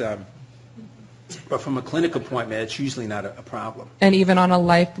different, but from a clinic appointment, it's usually not a problem. And even on a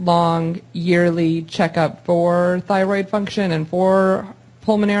lifelong yearly checkup for thyroid function and for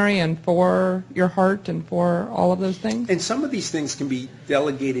pulmonary and for your heart and for all of those things? And some of these things can be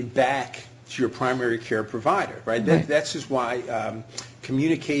delegated back to your primary care provider, right? Right. That's just why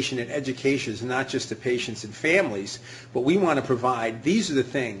communication and education is not just to patients and families, but we want to provide, these are the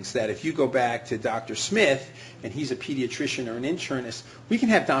things that if you go back to Dr. Smith, and he's a pediatrician or an internist, we can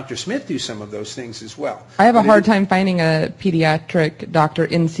have Dr. Smith do some of those things as well. I have a hard time finding a pediatric doctor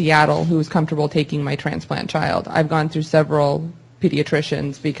in Seattle who is comfortable taking my transplant child. I've gone through several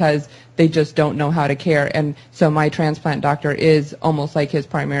pediatricians because they just don't know how to care. And so my transplant doctor is almost like his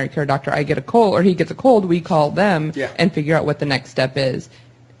primary care doctor. I get a cold, or he gets a cold, we call them and figure out what the next step is.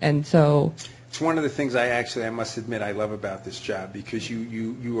 And so it's one of the things I must admit I love about this job, because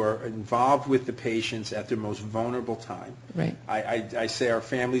you are involved with the patients at their most vulnerable time. Right. I say our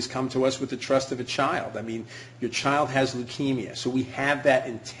families come to us with the trust of a child. I mean, your child has leukemia, so we have that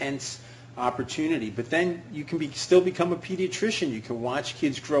intense opportunity. But then you can still become a pediatrician. You can watch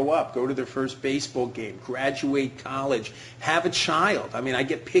kids grow up, go to their first baseball game, graduate college, have a child. I mean, I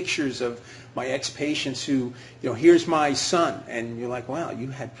get pictures of my ex-patients who, here's my son, and you're like, wow, you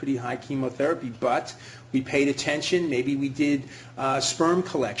had pretty high chemotherapy, but we paid attention. Maybe we did sperm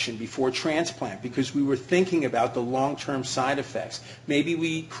collection before transplant because we were thinking about the long-term side effects. Maybe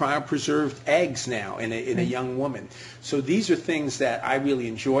we cryopreserved eggs now in a young woman. So these are things that I really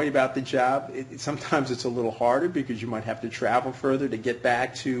enjoy about the job. Sometimes it's a little harder because you might have to travel further to get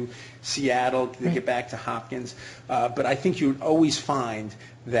back to Seattle, to get back to Hopkins. But I think you would always find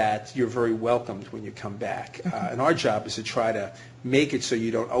that you're very welcomed when you come back. And our job is to try to make it so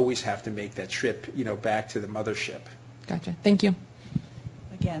you don't always have to make that trip, back to the mothership. Gotcha. Thank you.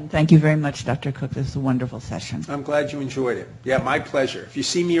 Again, thank you very much, Dr. Cook. This was a wonderful session. I'm glad you enjoyed it. Yeah, my pleasure. If you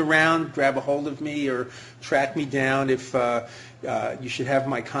see me around, grab a hold of me or track me down. If you should have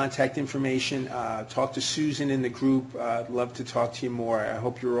my contact information, talk to Susan in the group. I'd love to talk to you more. I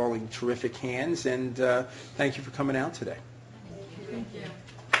hope you're all in terrific hands, and thank you for coming out today. Thank you.